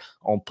out there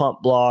on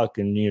punt block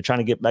and trying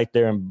to get back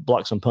there and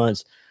block some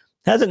punts.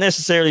 Hasn't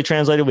necessarily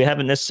translated. We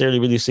haven't necessarily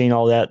really seen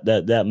all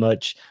that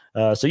much.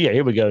 So yeah,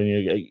 here we go.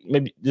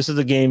 Maybe this is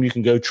a game you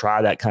can go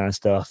try that kind of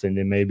stuff, and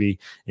then maybe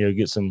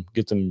get some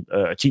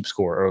cheap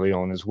score early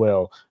on as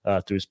well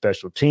through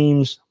special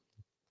teams.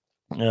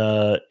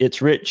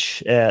 It's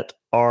Rich at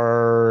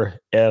RF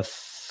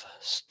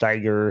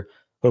Steiger.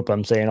 Hope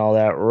I'm saying all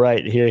that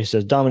right here. He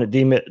says dominant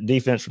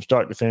defense from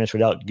start to finish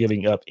without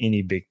giving up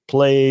any big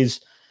plays.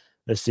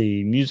 Let's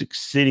see. Music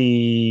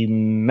City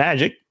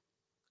Magic.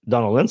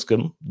 Donald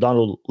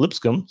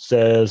Lipscomb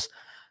says,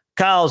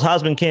 Kyle's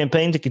Heisman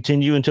campaign to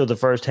continue until the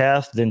first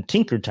half, then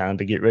tinker time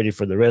to get ready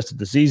for the rest of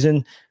the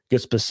season.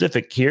 Get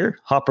specific here.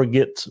 Hopper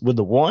gets with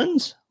the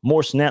ones,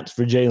 more snaps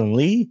for Jalen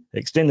Lee,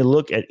 extended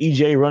look at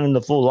EJ running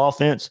the full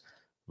offense,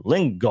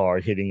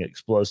 Lingard hitting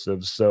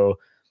explosives. So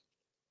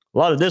a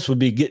lot of this would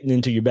be getting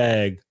into your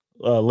bag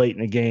late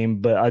in the game,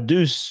 but I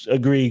do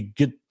agree,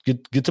 get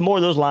some more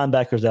of those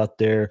linebackers out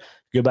there.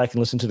 Go back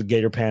and listen to the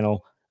Gator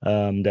panel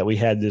that we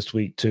had this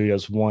week too,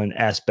 as one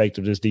aspect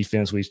of this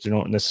defense. We still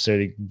don't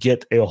necessarily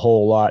get a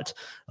whole lot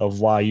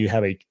of why you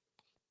have a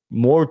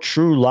more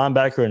true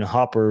linebacker and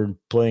Hopper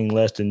playing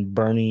less than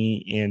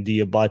Bernie and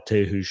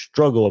Diabate, who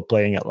struggle with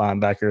playing at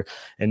linebacker.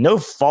 And no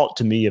fault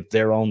to me if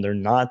they're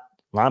not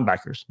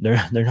linebackers.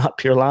 They're not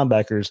pure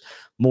linebackers,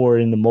 more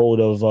in the mold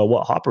of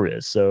what Hopper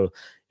is. So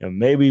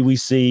maybe we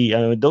see,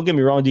 don't get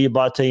me wrong,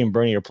 Diabate and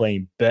Bernie are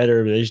playing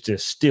better, but they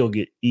just still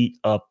get eat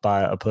up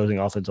by opposing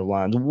offensive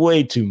lines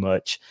way too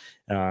much.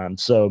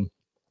 So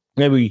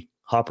maybe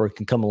Hopper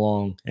can come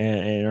along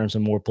and earn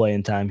some more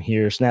playing time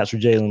here. Snaps for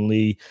Jalen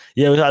Lee.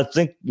 Yeah, I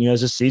think, as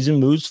the season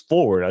moves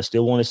forward, I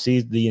still want to see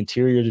the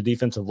interior of the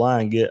defensive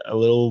line get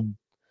some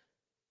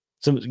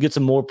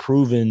more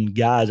proven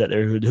guys out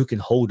there who can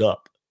hold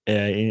up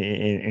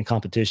in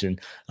competition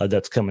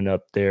that's coming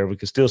up there. We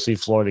can still see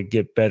Florida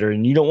get better,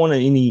 and you don't want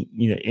any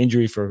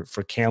injury for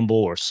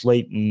Campbell or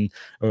Slayton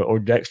or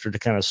Dexter to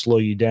kind of slow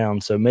you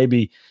down. So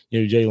maybe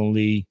Jalen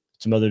Lee,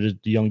 some other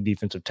young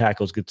defensive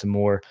tackles get some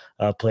more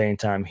playing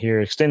time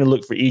here. Extended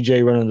look for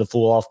EJ running the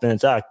full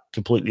offense. I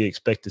completely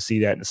expect to see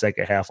that in the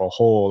second half. A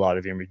whole lot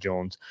of Emory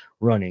Jones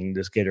running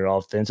this Gator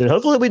offense. And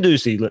hopefully we do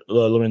see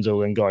Lorenzo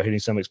Lingard hitting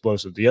some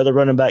explosives. The other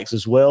running backs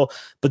as well.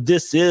 But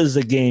this is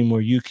a game where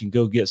you can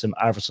go get some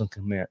Iverson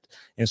Kmet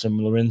and some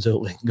Lorenzo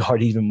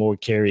Lingard, even more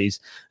carries.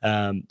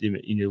 I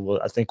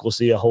think we'll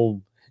see a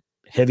whole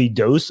heavy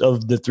dose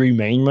of the three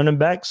main running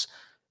backs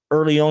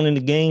early on in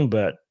the game,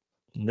 but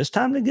it's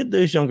time to get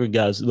those younger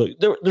guys. Look,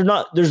 there's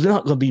not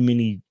going to be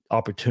many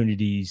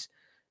opportunities.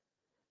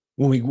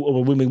 When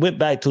we went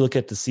back to look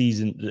at the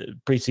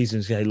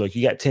preseason, hey, look,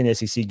 you got 10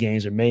 SEC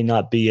games. There may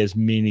not be as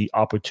many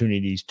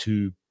opportunities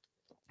to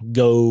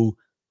go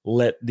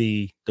let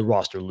the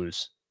roster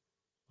loose.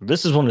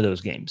 This is one of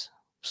those games.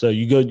 So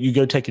you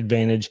go take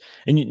advantage,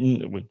 and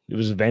it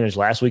was advantage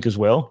last week as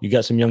well. You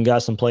got some young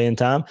guys some playing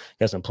time.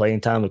 Got some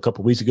playing time a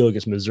couple of weeks ago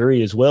against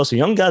Missouri as well. So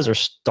young guys are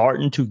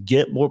starting to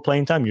get more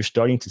playing time. You're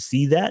starting to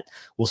see that.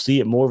 We'll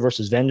see it more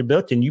versus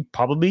Vanderbilt, and you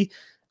probably,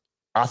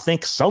 I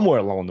think, somewhere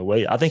along the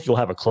way, I think you'll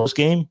have a close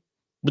game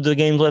with the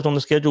games left on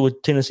the schedule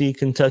with Tennessee,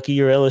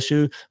 Kentucky, or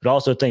LSU. But I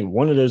also think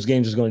one of those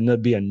games is going to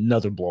be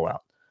another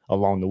blowout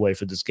along the way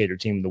for this Gator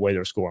team, the way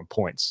they're scoring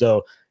points.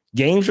 So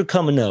games are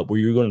coming up where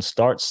you're going to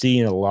start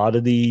seeing a lot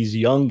of these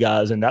young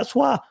guys, and that's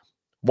why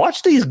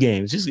watch these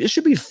games. It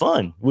should be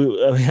fun.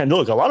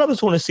 Look, a lot of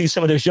us want to see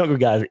some of those younger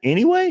guys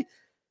anyway,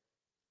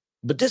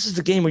 but this is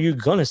the game where you're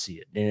going to see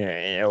it.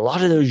 And a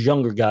lot of those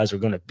younger guys are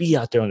going to be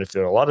out there on the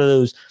field. A lot of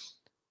those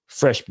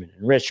freshmen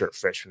and redshirt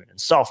freshmen and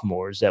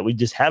sophomores that we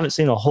just haven't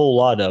seen a whole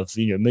lot of,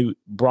 maybe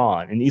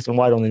Braun and Ethan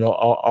White on the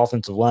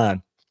offensive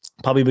line,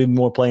 probably be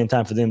more playing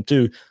time for them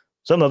too.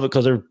 Some of it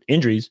because they're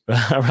injuries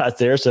right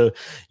there. So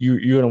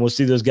you're going to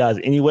see those guys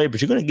anyway,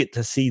 but you're going to get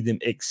to see them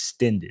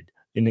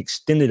an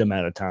extended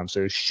amount of time.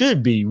 So it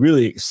should be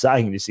really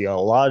exciting to see a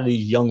lot of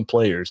these young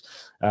players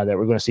that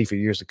we're going to see for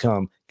years to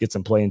come get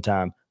some playing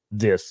time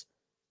this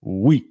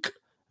week.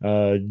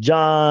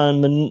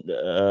 John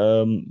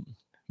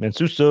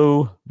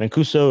Mancuso,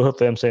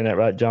 hopefully I'm saying that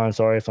right, John.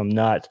 Sorry if I'm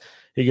not.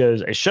 He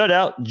goes, a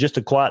shutout just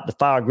to quiet the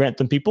fire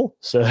Grantham people.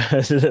 So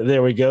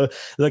there we go.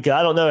 Look,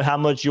 I don't know how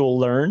much you'll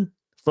learn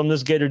from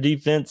this Gator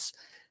defense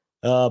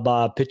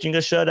by pitching a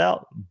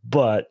shutout,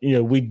 but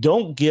we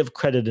don't give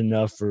credit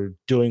enough for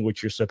doing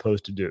what you're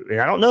supposed to do.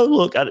 And I don't know,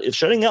 look, if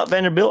shutting out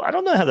Vanderbilt, I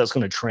don't know how that's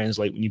going to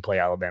translate when you play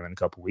Alabama in a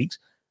couple weeks,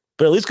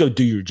 but at least go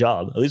do your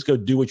job. At least go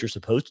do what you're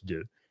supposed to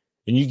do,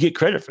 and you get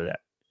credit for that.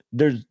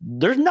 There's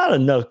not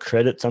enough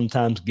credit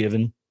sometimes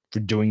given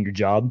for doing your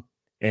job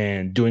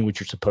and doing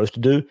what you're supposed to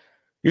do.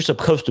 You're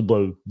supposed to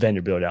blow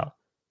Vanderbilt out.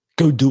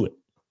 Go do it.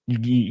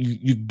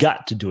 You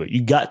got to do it.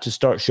 You got to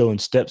start showing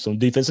steps on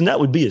defense, and that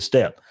would be a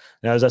step.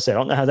 Now, as I said, I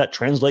don't know how that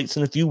translates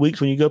in a few weeks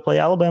when you go play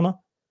Alabama,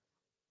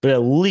 but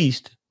at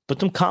least put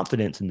some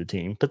confidence in the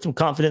team, put some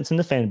confidence in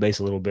the fan base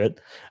a little bit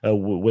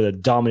with a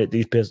dominant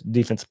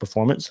defensive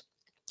performance.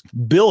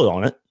 Build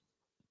on it,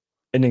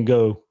 and then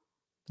go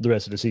the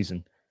rest of the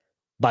season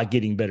by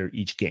getting better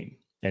each game.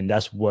 And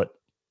that's what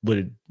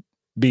would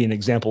be an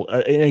example.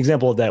 An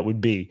example of that would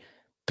be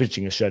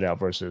pitching a shutout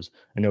versus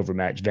an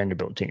overmatched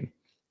Vanderbilt team.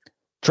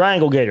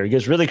 Triangle Gator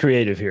gets really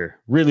creative here.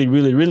 Really,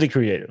 really, really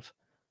creative.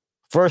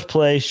 First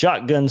play,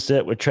 shotgun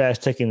set with Trask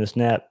taking the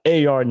snap.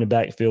 AR in the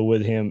backfield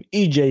with him.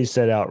 EJ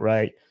set out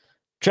right.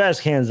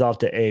 Trask hands off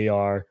to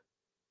AR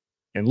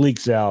and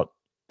leaks out.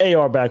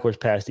 AR backwards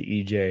pass to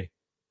EJ.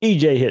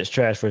 EJ hits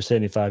Trask for a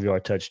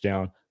 75-yard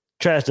touchdown.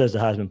 Trask does the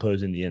Heisman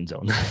pose in the end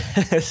zone.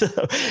 So,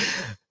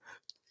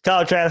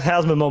 Kyle Trask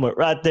Heisman moment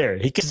right there.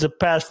 He gets a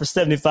pass for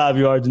 75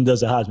 yards and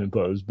does a Heisman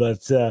pose.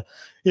 But,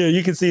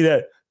 you can see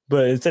that.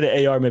 But instead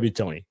of AR, maybe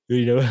Tony.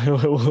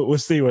 We'll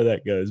see where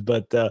that goes.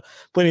 But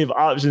plenty of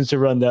options to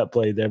run that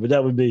play there. But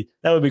that would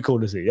be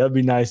cool to see. That would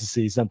be nice to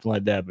see something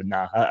like that. But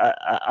nah,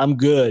 I'm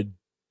good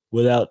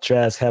without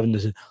Trask having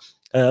to.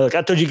 Look,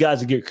 I told you guys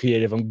to get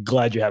creative. I'm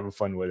glad you're having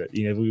fun with it.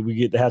 We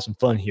get to have some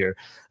fun here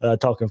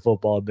talking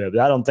football a bit.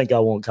 But I don't think I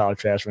want Kyle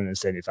Trask running a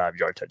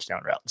 75-yard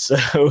touchdown route.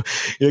 So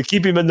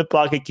keep him in the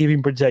pocket, keep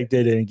him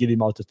protected, and get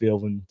him off the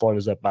field when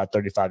Florida's up by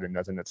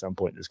 35-0 at some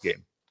point in this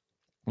game.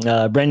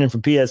 Brandon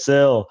from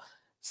PSL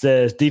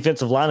says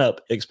defensive lineup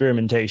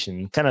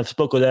experimentation. Kind of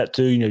spoke with that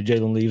too.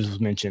 Jalen Leaves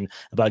was mentioned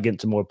about getting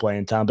some more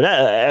playing time. But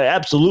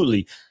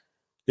absolutely,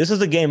 this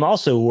is a game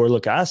also where,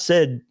 look, I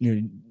said,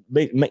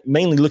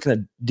 mainly looking at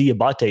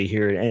Diabate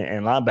here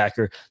and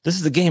linebacker, this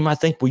is a game I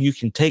think where you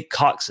can take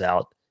Cox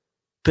out,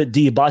 put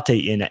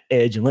Diabate in at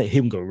edge, and let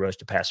him go rush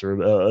the passer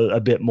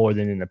a bit more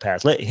than in the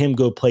past. Let him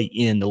go play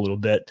in a little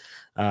bit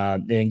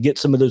and get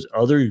some of those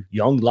other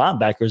young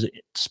linebackers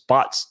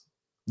spots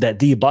that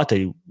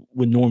Diabate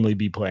would normally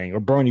be playing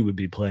or Bernie would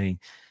be playing.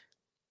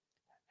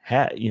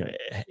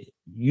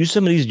 Use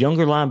some of these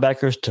younger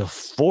linebackers to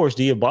force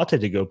Diabate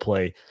to go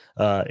play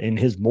in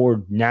his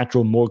more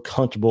natural, more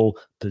comfortable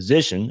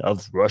position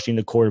of rushing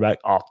the quarterback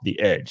off the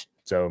edge.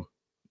 So,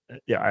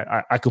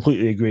 yeah, I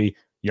completely agree.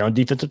 Young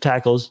defensive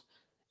tackles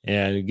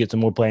and get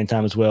some more playing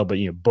time as well. But,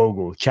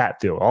 Bogle,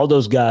 Chatfield, all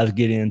those guys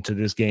get into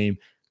this game,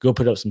 go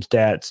put up some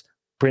stats.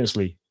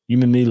 Princely,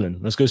 Milan,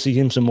 let's go see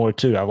him some more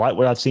too. I like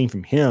what I've seen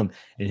from him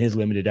in his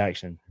limited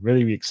action.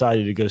 Really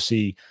excited to go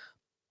see.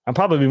 I'm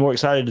probably more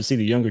excited to see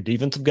the younger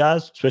defensive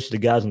guys, especially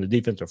the guys on the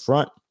defensive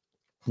front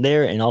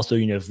there. And also,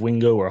 if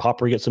Wingo or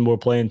Hopper get some more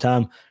playing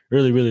time,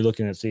 really, really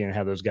looking at seeing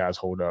how those guys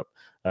hold up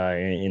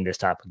in this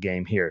type of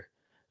game here.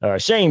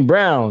 Shane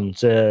Brown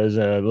says,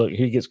 look,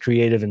 he gets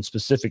creative and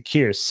specific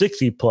here.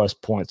 60-plus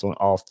points on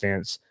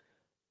offense,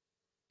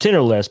 10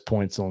 or less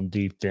points on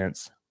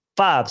defense.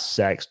 5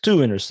 sacks, 2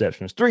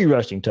 interceptions, 3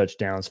 rushing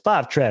touchdowns,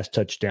 5 trash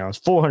touchdowns,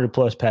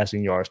 400-plus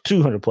passing yards,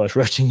 200-plus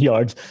rushing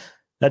yards.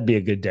 That'd be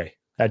a good day.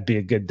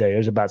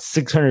 There's about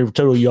 600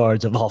 total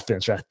yards of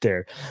offense right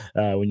there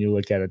when you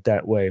look at it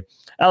that way.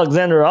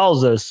 Alexander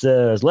also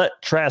says,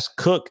 let Trask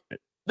cook,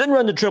 then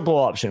run the triple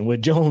option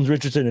with Jones,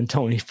 Richardson, and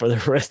Tony for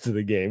the rest of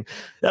the game.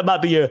 That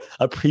might be a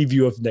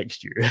preview of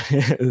next year.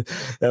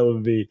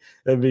 That'd be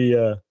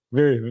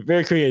very,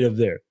 very creative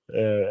there.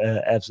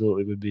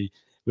 Absolutely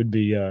would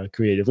be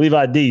creative.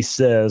 Levi D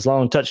says,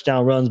 long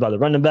touchdown runs by the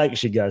running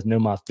back. You guys know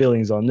my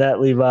feelings on that,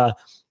 Levi.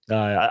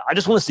 I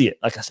just want to see it.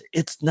 Like I said,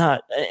 it's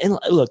not. And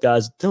look,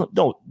 guys, don't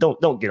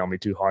get on me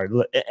too hard.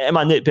 Look, am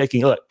I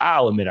nitpicking? Look,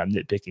 I'll admit I'm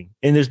nitpicking.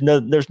 And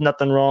there's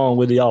nothing wrong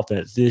with the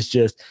offense. It's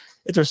just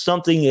if there's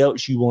something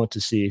else you want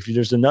to see, if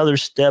there's another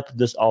step of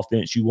this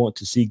offense you want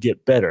to see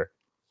get better,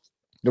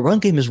 the run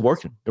game is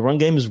working. The run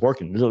game is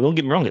working. Don't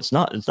get me wrong. It's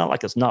not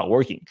like it's not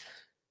working.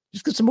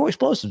 Just get some more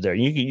explosive there.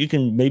 You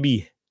can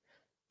maybe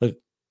look.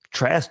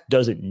 Trask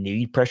doesn't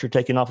need pressure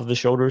taken off of his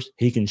shoulders.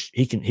 He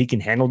can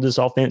handle this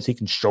offense. He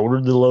can shoulder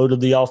the load of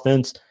the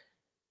offense.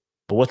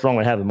 But what's wrong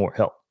with having more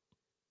help?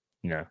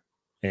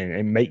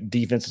 And make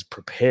defenses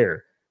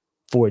prepare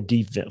for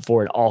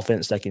an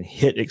offense that can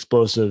hit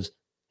explosives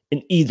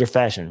in either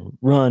fashion,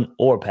 run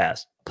or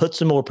pass. Put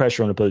some more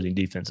pressure on opposing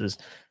defenses.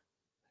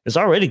 It's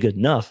already good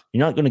enough.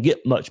 You're not going to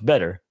get much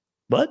better,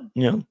 but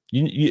you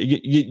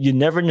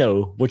never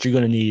know what you're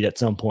going to need at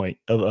some point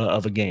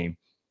of a game.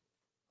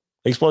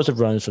 Explosive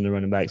runs from the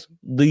running backs,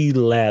 the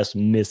last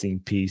missing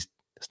piece.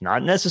 It's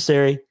not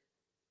necessary,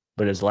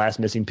 but it's the last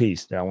missing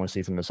piece that I want to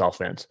see from this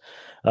offense.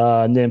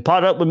 And then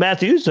Pot Up with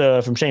Matthews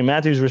from Shane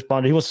Matthews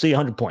responded, he wants to see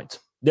 100 points.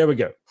 There we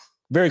go.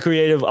 Very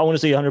creative. I want to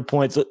see 100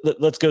 points.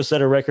 Let's go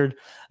set a record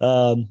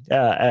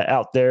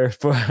out there.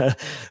 For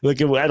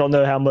look, I don't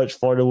know how much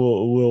Florida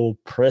will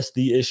press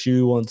the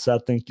issue once I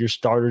think your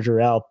starters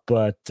are out,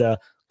 but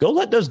go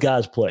let those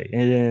guys play.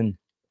 And then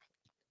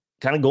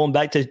kind of going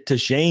back to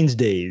Shane's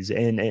days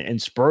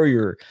and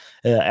Spurrier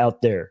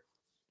out there.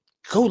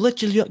 Go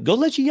let your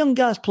young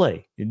guys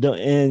play.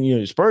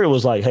 And Spurrier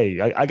was like, hey,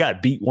 I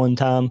got beat one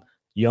time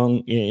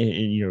young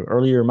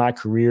earlier in my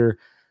career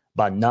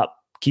by not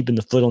keeping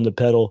the foot on the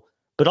pedal.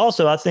 But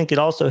also, I think it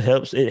also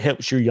helps. It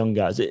helps your young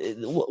guys.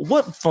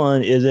 What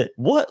fun is it?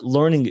 What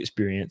learning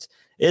experience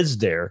is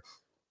there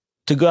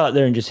to go out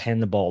there and just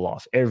hand the ball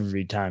off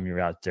every time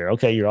you're out there?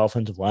 Okay, your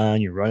offensive line,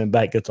 your running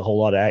back gets a whole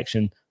lot of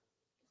action.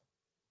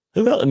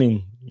 Who else? I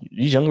mean,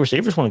 these young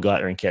receivers want to go out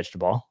there and catch the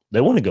ball. They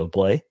want to go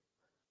play.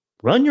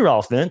 Run your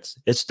offense.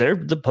 It's the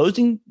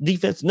opposing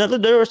defense. Now,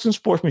 there are some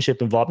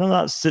sportsmanship involved. I'm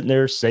not sitting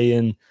there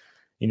saying,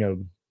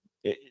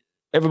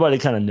 everybody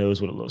kind of knows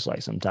what it looks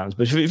like sometimes.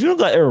 But if you don't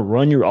go out there and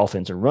run your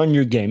offense and run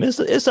your game,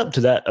 it's up to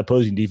that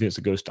opposing defense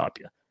to go stop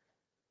you.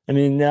 I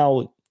mean,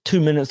 now 2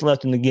 minutes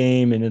left in the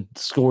game and it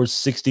scores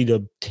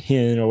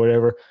 60-10 or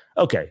whatever.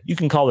 Okay, you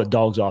can call the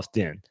dogs off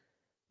then.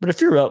 But if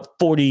you're up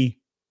 40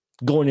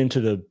 going into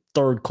the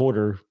third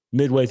quarter,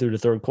 midway through the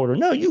third quarter,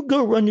 no, you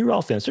go run your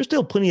offense. There's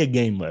still plenty of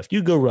game left.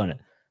 You go run it.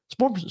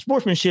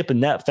 Sportsmanship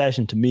in that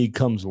fashion to me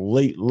comes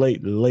late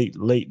in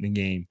the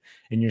game,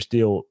 and you're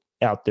still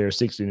out there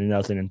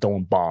 60-0 and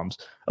throwing bombs.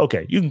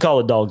 Okay, you can call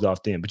the dogs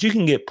off then, but you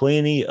can get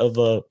plenty of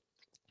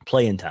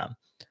playing time.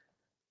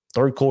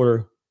 Third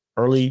quarter,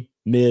 early,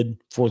 mid,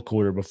 fourth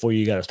quarter before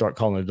you got to start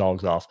calling the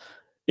dogs off,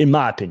 in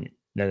my opinion.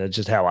 Now, that's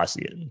just how I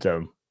see it.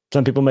 So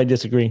some people may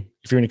disagree.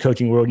 If you're in the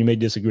coaching world, you may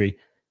disagree.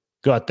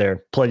 Go out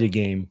there, play the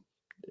game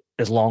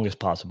as long as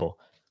possible.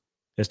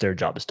 It's their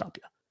job to stop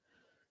you.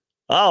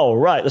 All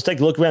right, let's take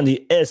a look around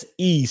the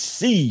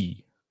SEC.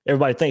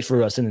 Everybody, thanks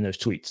for sending those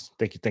tweets.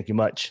 Thank you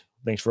much.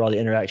 Thanks for all the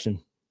interaction.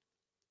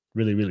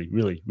 Really, really,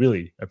 really,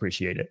 really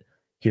appreciate it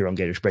here on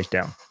Gators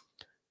Breakdown.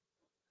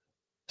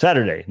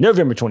 Saturday,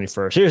 November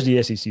 21st. Here's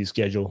the SEC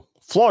schedule.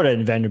 Florida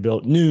and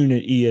Vanderbilt, noon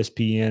at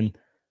ESPN.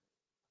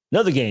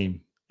 Another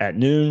game at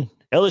noon.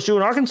 LSU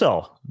and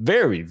Arkansas.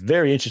 Very,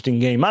 very interesting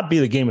game. Might be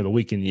the game of the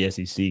week in the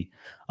SEC,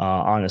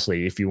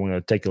 honestly, if you want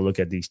to take a look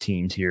at these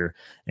teams here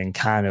and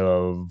kind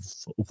of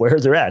where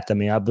they're at. I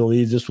mean, I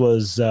believe this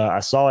was, I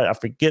saw it, I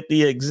forget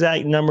the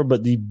exact number,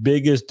 but the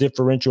biggest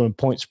differential in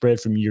point spread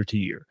from year to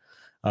year.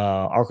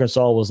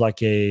 Arkansas was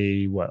like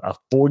a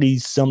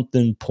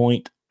 40-something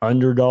point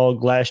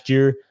underdog last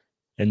year,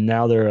 and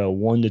now they're a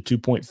 1 to 2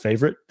 point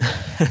favorite.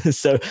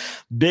 So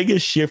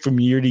biggest shift from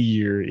year to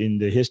year in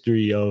the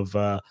history of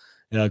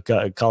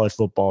college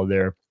football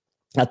there,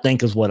 I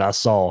think, is what I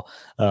saw,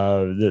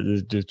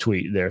 the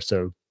tweet there.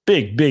 So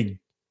big,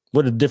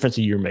 what a difference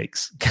a year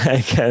makes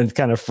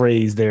kind of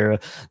phrase there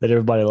that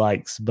everybody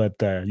likes. But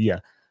yeah,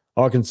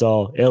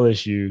 Arkansas,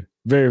 LSU,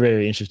 very,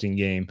 very interesting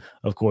game,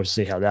 of course,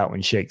 see how that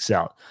one shakes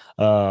out.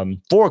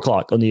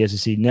 4:00 on the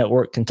SEC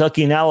Network,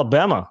 Kentucky and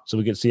Alabama. So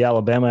we get to see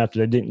Alabama after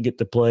they didn't get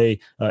to play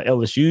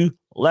LSU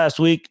last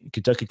week.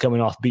 Kentucky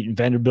coming off beating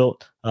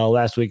Vanderbilt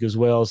last week as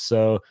well.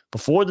 So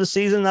before the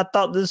season, I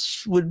thought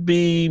this would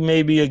be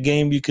maybe a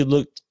game you could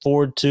look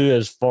forward to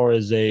as far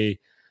as hey,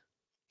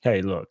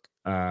 look,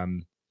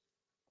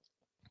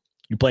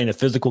 you're playing a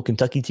physical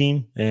Kentucky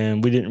team,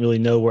 and we didn't really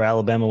know where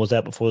Alabama was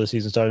at before the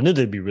season started. I knew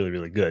they'd be really,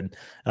 really good.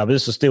 But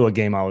this was still a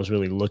game I was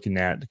really looking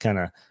at, kind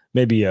of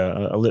maybe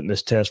a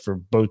litmus test for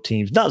both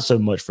teams. Not so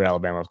much for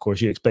Alabama, of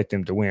course. You expect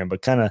them to win,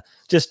 but kind of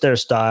just their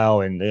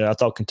style. And I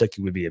thought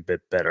Kentucky would be a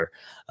bit better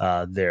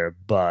there.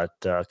 But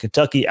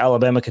Kentucky,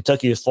 Alabama,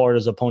 Kentucky is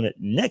Florida's opponent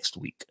next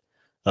week,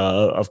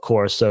 of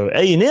course. So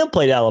A&M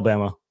played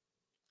Alabama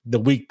the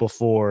week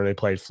before they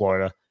played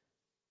Florida.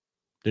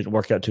 Didn't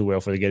work out too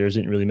well for the Gators.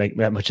 Didn't really make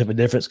that much of a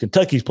difference.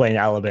 Kentucky's playing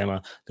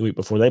Alabama the week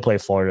before they play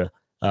Florida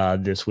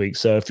this week.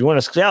 So if you want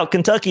to scout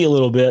Kentucky a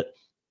little bit,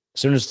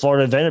 as soon as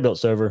Florida and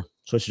Vanderbilt's over,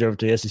 switch it over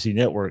to the SEC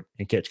Network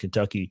and catch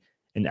Kentucky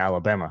and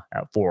Alabama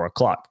at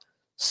 4:00.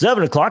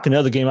 7:00,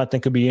 another game I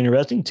think could be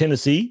interesting.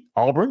 Tennessee,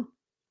 Auburn.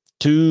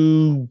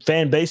 two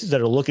fan bases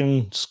that are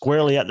looking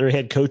squarely at their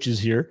head coaches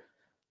here.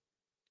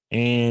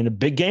 And a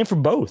big game for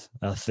both,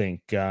 I think.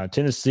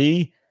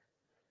 Tennessee,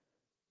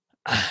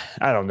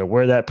 I don't know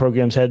where that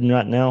program's heading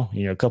right now.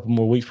 A couple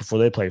more weeks before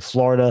they play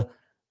Florida.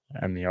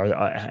 I mean,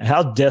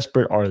 how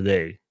desperate are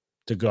they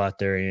to go out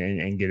there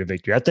and get a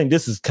victory? I think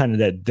this is kind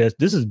of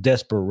this is a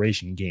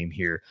desperation game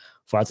here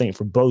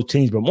for both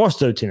teams, but more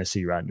so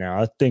Tennessee right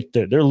now. I think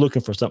that they're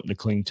looking for something to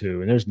cling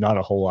to, and there's not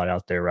a whole lot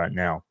out there right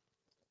now.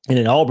 And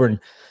in Auburn,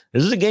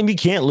 this is a game you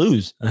can't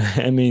lose.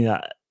 I mean,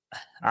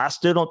 I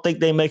still don't think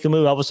they make a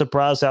move. I was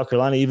surprised South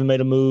Carolina even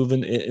made a move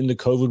in the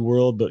COVID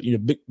world, but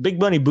big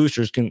money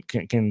boosters can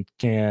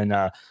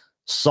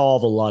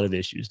solve a lot of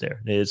issues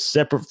there. It's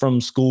separate from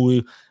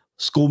school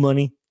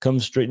money.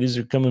 These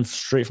are coming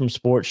straight from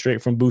sports,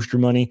 straight from booster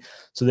money.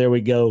 So there we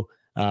go.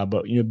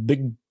 But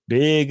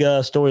big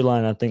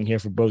storyline I think here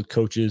for both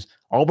coaches.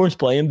 Auburn's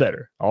playing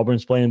better.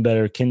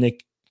 Can they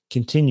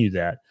continue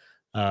that?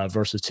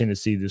 Versus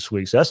Tennessee this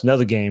week. So that's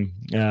another game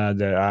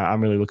that I'm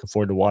really looking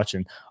forward to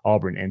watching,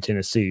 Auburn and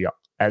Tennessee.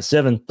 At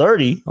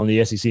 7:30 on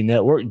the SEC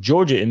Network,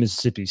 Georgia and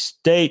Mississippi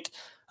State.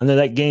 I know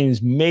that game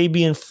is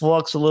maybe in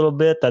flux a little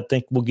bit. I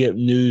think we'll get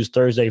news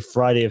Thursday,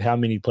 Friday of how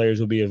many players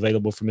will be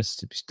available for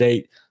Mississippi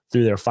State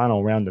through their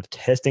final round of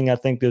testing. I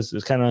think this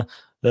is kind of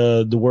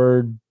the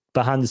word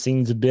behind the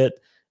scenes a bit.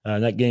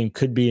 That game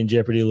could be in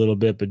jeopardy a little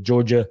bit, but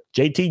Georgia,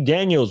 JT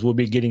Daniels will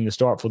be getting the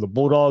start for the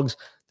Bulldogs.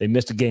 They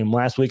missed a game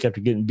last week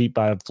after getting beat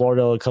by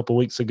Florida a couple of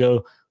weeks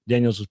ago.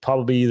 Daniels was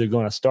probably either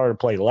going to start or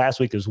play last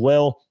week as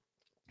well.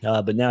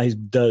 But now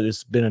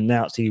it's been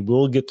announced he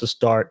will get the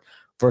start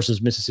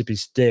versus Mississippi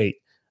State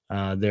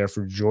there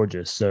for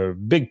Georgia. So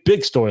big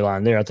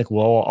storyline there. I think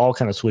we'll all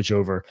kind of switch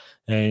over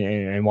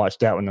and watch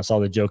that one. I saw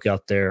the joke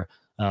out there.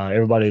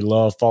 Everybody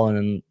fell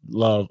in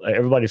love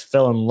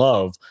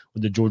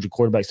with the Georgia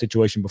quarterback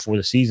situation before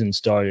the season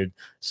started.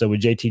 So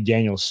with JT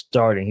Daniels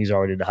starting, he's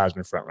already the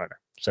Heisman frontrunner.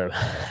 So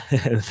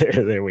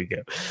there we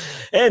go.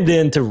 And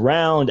then to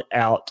round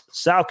out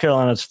South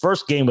Carolina's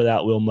first game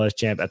without Will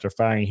Muschamp after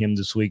firing him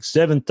this week,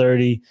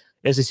 7:30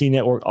 SEC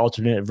Network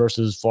alternate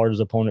versus Florida's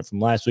opponent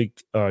from a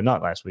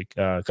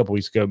couple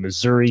weeks ago,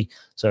 Missouri.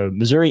 So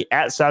Missouri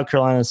at South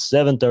Carolina,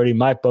 7:30.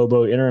 Mike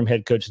Bobo, interim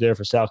head coach there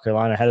for South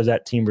Carolina. How does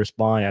that team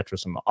respond after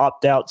some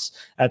opt-outs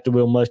after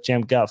Will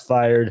Muschamp got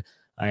fired?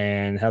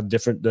 And how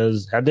different do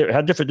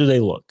they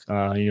look?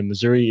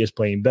 Missouri is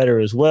playing better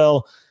as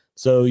well.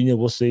 So,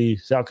 we'll see.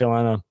 South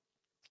Carolina,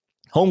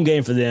 home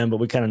game for them, but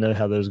we kind of know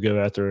how those go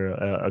after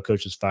a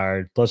coach is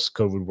fired, plus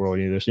COVID world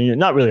either. So,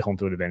 not really home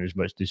field advantage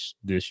much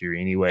this year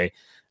anyway.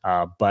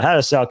 But how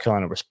does South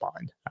Carolina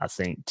respond, I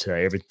think, to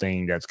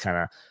everything that's kind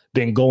of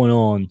been going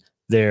on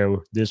there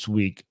this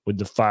week with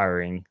the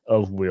firing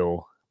of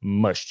Will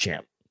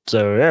Muschamp?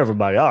 So,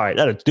 everybody, all right,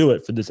 that'll do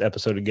it for this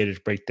episode of Gators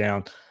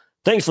Breakdown.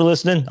 Thanks for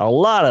listening. A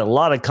lot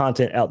of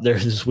content out there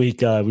this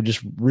week. We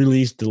just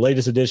released the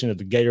latest edition of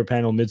the Gator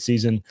Panel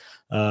midseason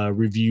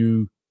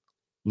review,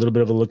 a little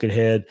bit of a look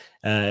ahead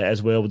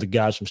as well with the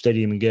guys from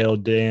Stadium and Gale,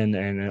 Dan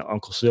and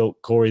Uncle Silk,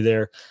 Corey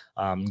there.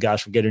 Guys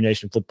from Gator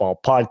Nation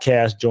Football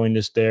Podcast joined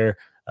us there,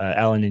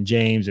 Alan and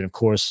James, and of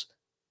course,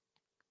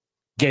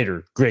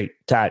 Gator, great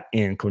tight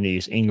end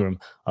Cornelius Ingram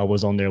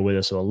was on there with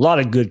us. So a lot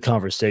of good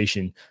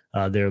conversation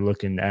there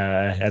looking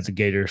at the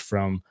Gators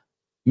from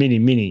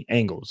many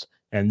angles.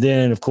 And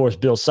then, of course,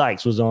 Bill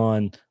Sykes was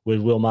on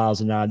with Will Miles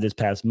and I this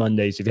past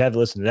Monday. So if you haven't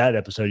listened to that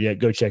episode yet,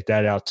 go check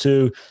that out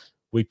too.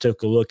 We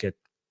took a look at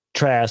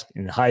Trask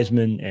and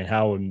Heisman and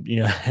how,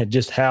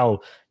 just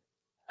how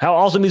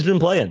awesome he's been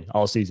playing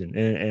all season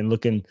and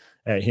looking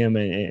at him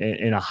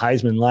in a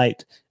Heisman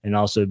light, and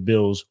also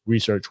Bill's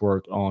research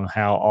work on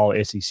how all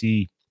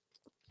SEC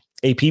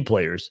AP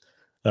players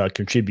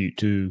contribute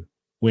to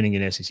winning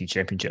an SEC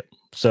championship.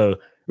 So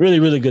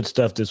really good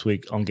stuff this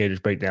week on Gators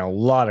Breakdown. A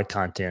lot of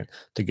content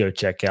to go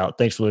check out.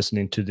 Thanks for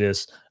listening to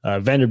this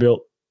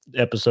Vanderbilt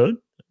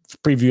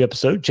preview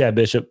episode. Chad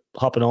Bishop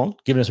hopping on,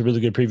 giving us a really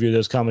good preview of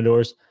those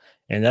Commodores.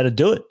 And that'll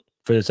do it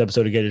for this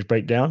episode of Gators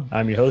Breakdown.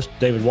 I'm your host,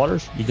 David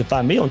Waters. You can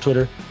find me on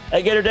Twitter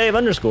at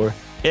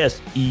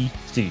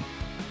GatorDave_SEC.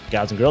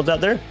 Guys and girls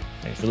out there,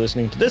 thanks for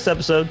listening to this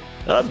episode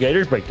of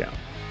Gators Breakdown.